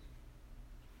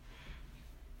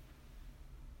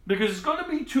 Because it's going to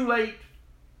be too late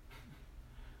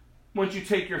once you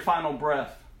take your final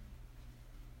breath.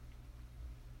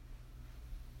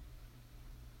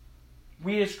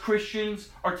 We as Christians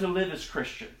are to live as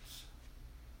Christians.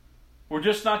 We're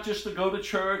just not just to go to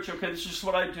church, okay, this is just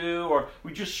what I do, or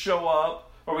we just show up,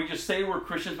 or we just say we're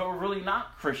Christians, but we're really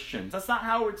not Christians. That's not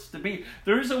how it's to be.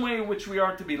 There is a way in which we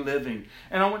are to be living.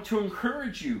 And I want to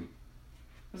encourage you,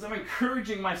 as I'm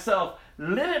encouraging myself,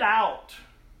 live it out.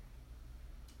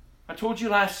 I told you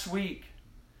last week,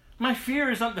 my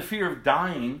fear is not the fear of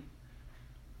dying.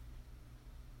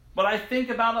 But I think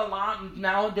about a lot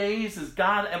nowadays is,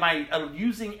 God, am I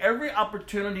using every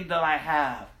opportunity that I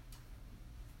have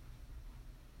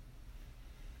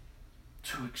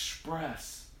to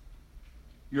express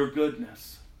your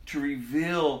goodness, to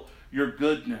reveal your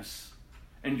goodness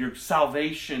and your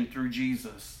salvation through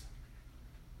Jesus?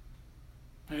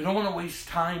 I don't want to waste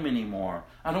time anymore.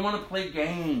 I don't want to play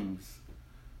games.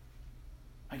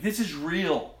 Like, this is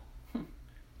real.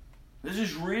 This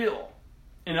is real.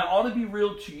 And it ought to be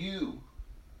real to you.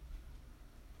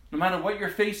 No matter what you're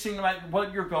facing, no matter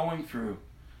what you're going through.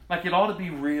 Like, it ought to be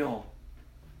real.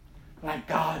 Like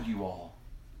God, you all.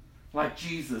 Like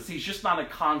Jesus. He's just not a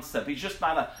concept. He's just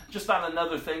not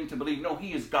another thing to believe. No,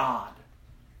 he is God.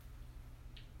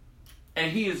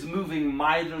 And he is moving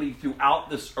mightily throughout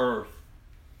this earth.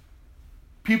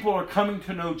 People are coming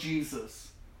to know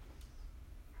Jesus.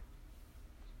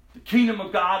 The kingdom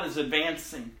of God is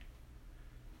advancing.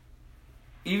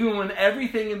 Even when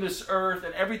everything in this earth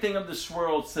and everything of this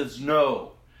world says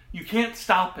no, you can't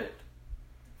stop it.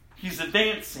 He's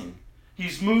advancing.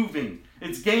 He's moving.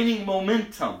 It's gaining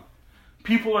momentum.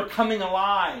 People are coming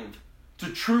alive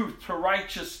to truth, to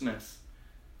righteousness.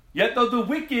 Yet though the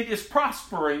wicked is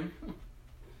prospering,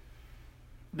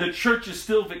 the church is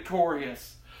still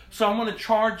victorious. So I want to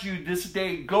charge you this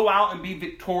day, go out and be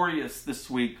victorious this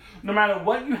week. No matter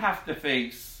what you have to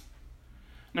face.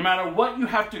 No matter what you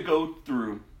have to go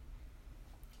through,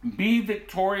 be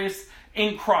victorious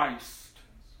in Christ.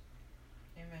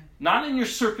 Amen. Not in your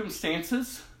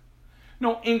circumstances.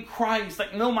 No, in Christ.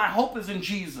 Like, no, my hope is in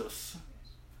Jesus.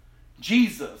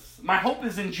 Jesus. My hope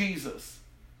is in Jesus.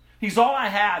 He's all I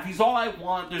have. He's all I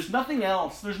want. There's nothing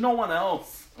else. There's no one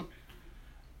else.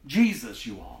 Jesus,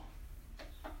 you all.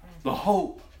 The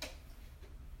hope.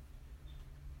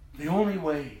 The only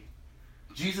way.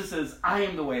 Jesus says, I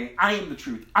am the way, I am the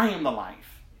truth, I am the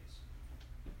life.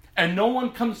 And no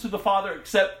one comes to the Father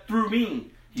except through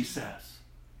me, he says.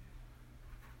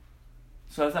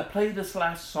 So as I play this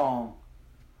last song,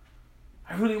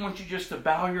 I really want you just to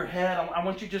bow your head. I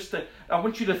want you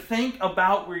to think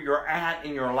about where you're at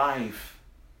in your life.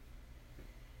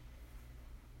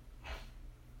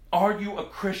 Are you a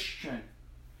Christian?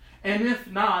 And if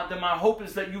not, then my hope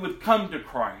is that you would come to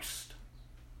Christ.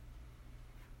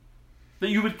 That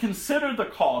you would consider the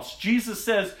cost. Jesus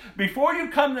says, before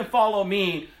you come and follow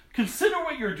me, consider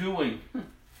what you're doing.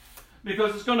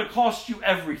 Because it's going to cost you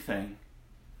everything.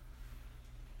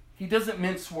 He doesn't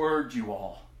mince words, you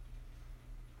all.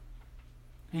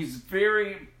 He's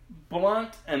very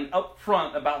blunt and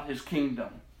upfront about his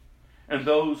kingdom. And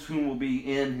those whom will be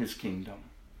in his kingdom.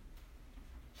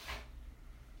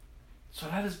 So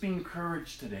let us be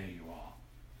encouraged today, you all.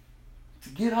 To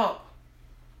get up.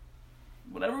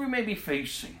 Whatever we may be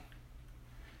facing,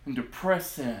 and to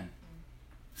press in.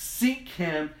 Seek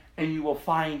him, and you will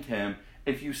find him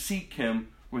if you seek him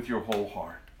with your whole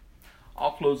heart.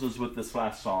 I'll close us with this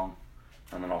last song,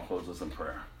 and then I'll close us in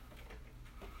prayer.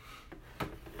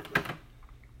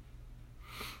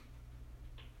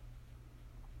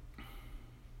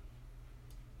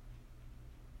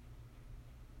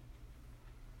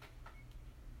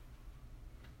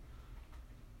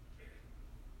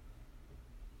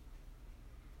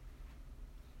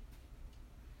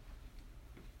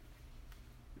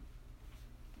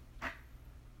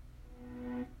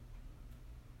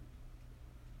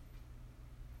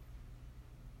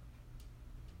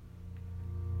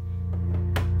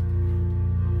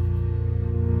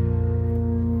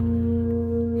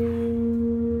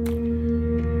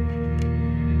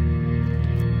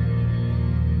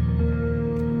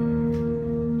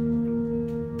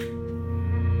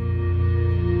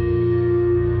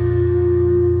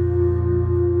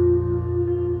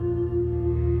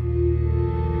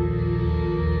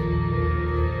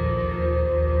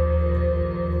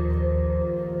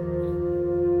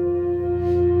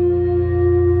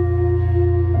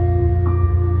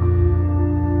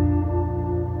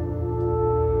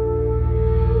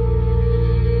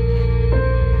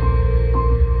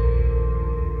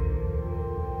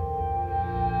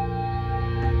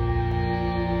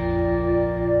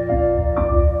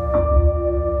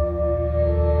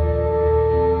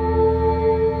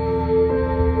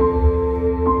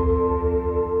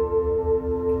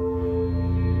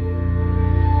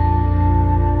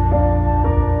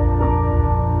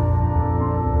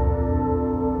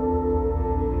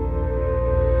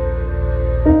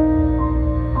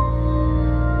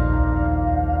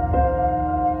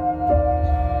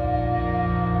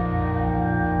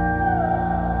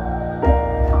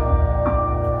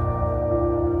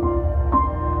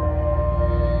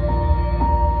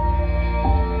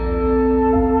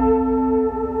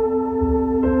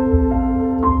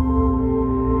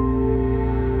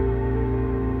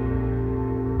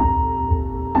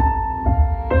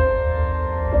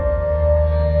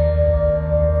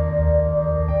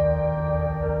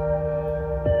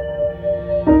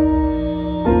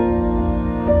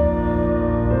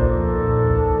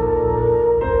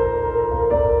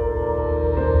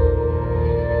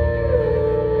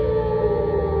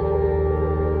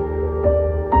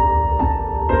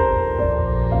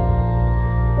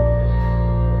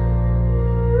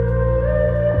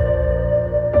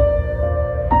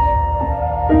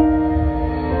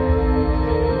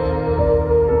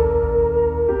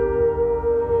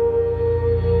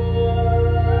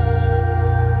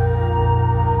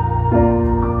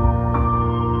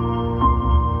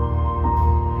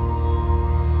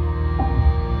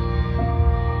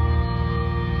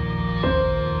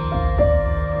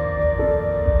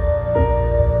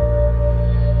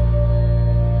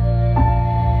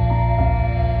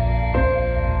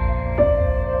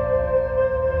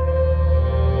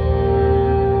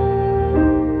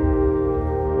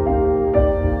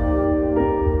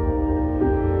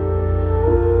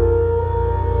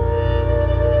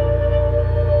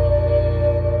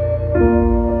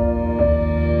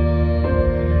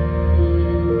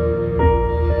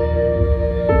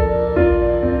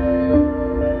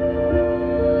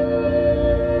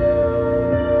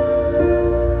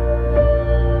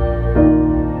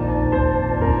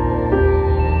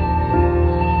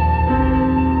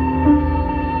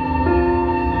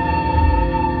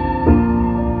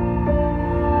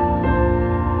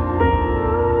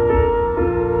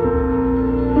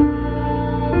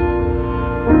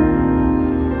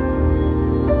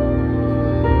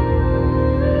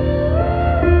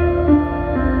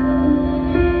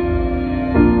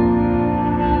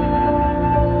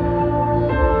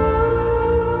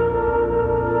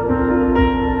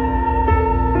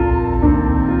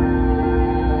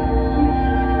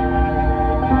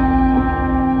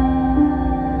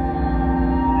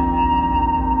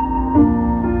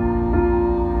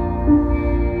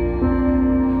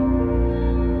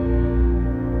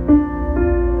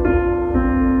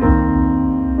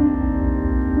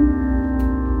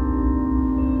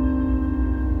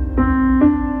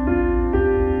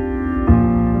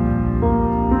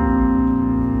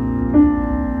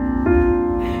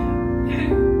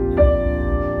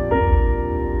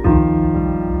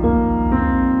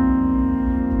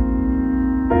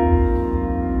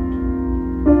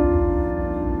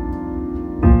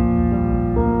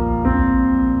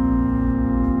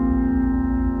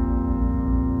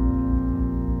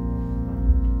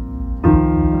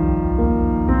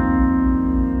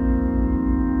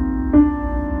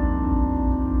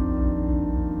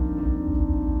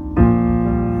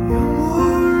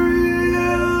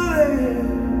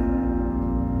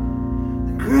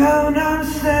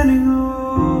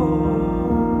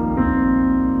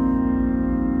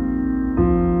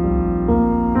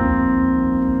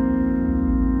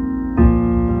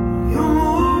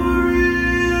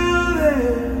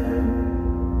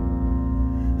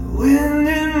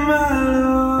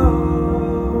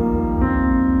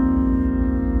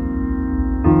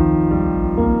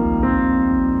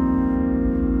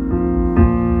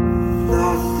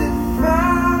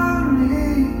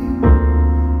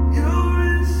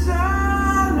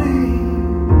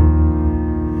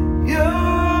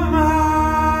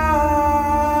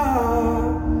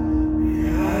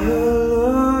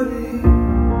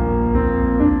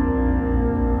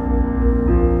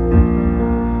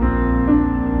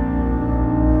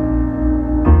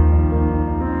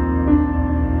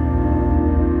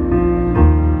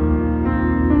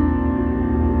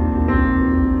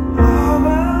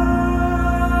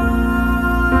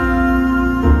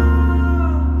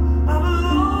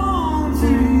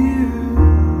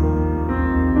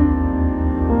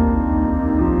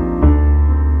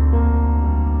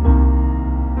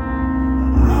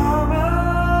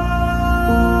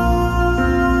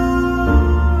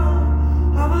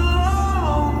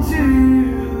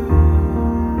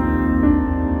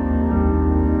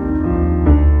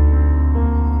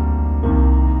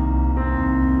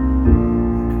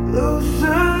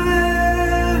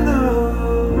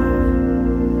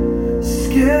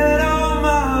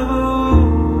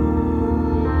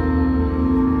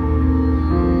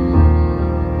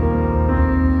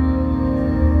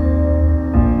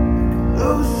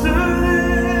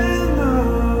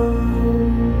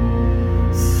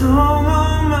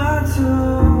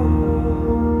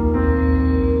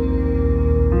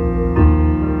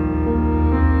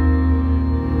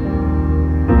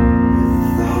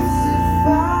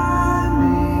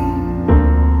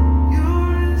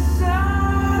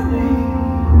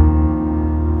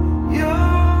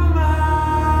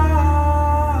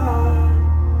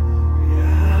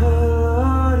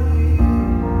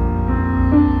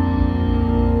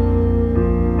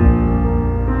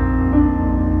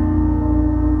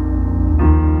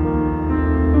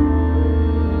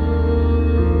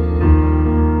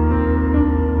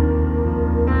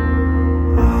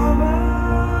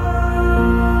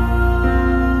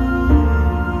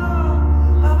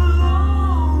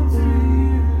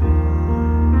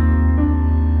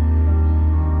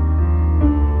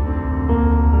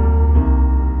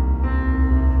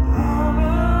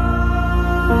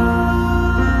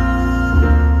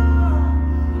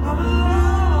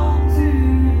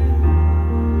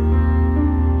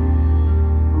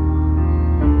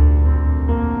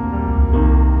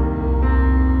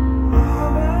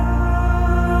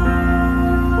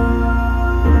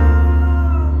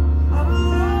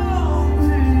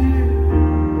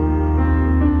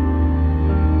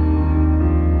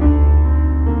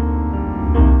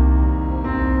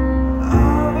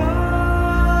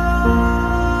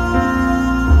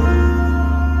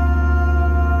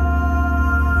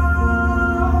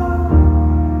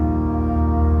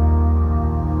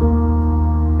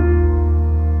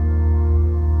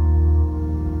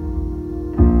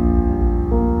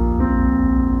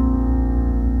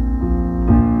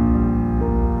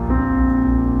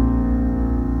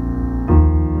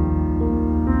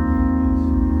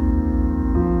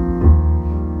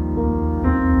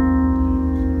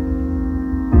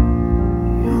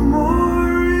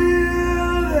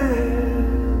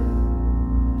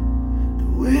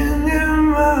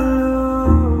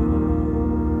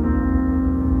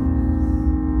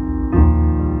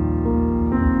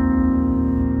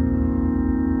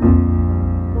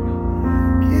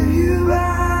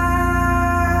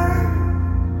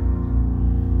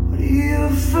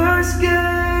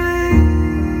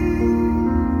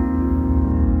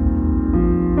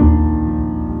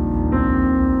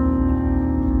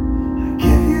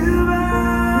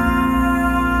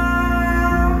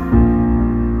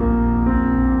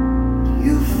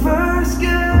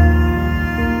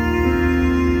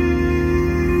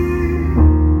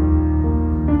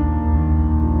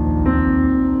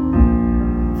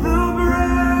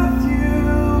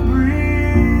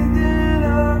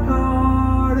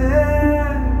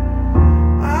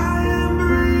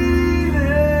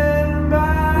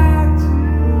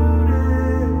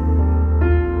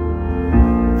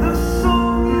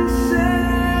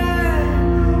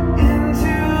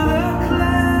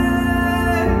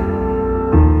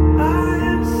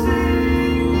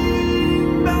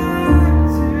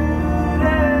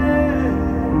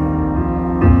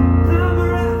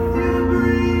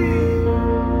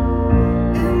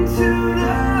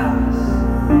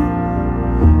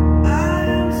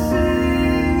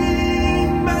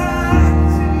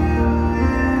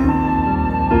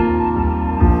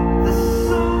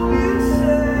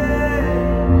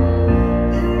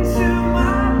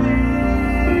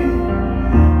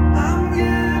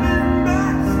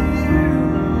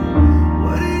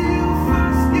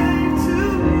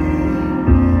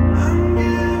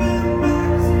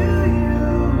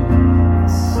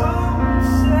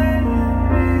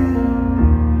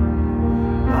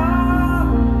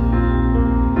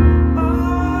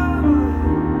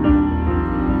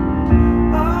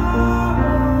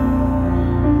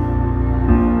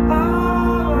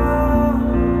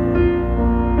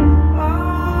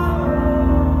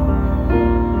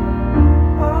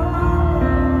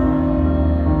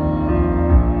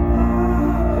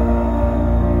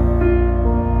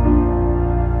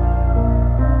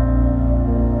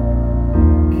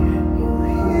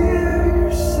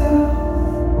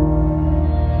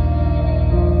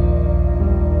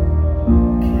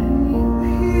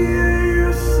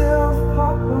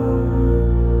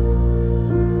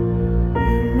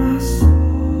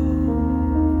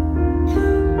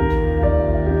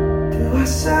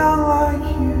 sound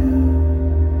like you.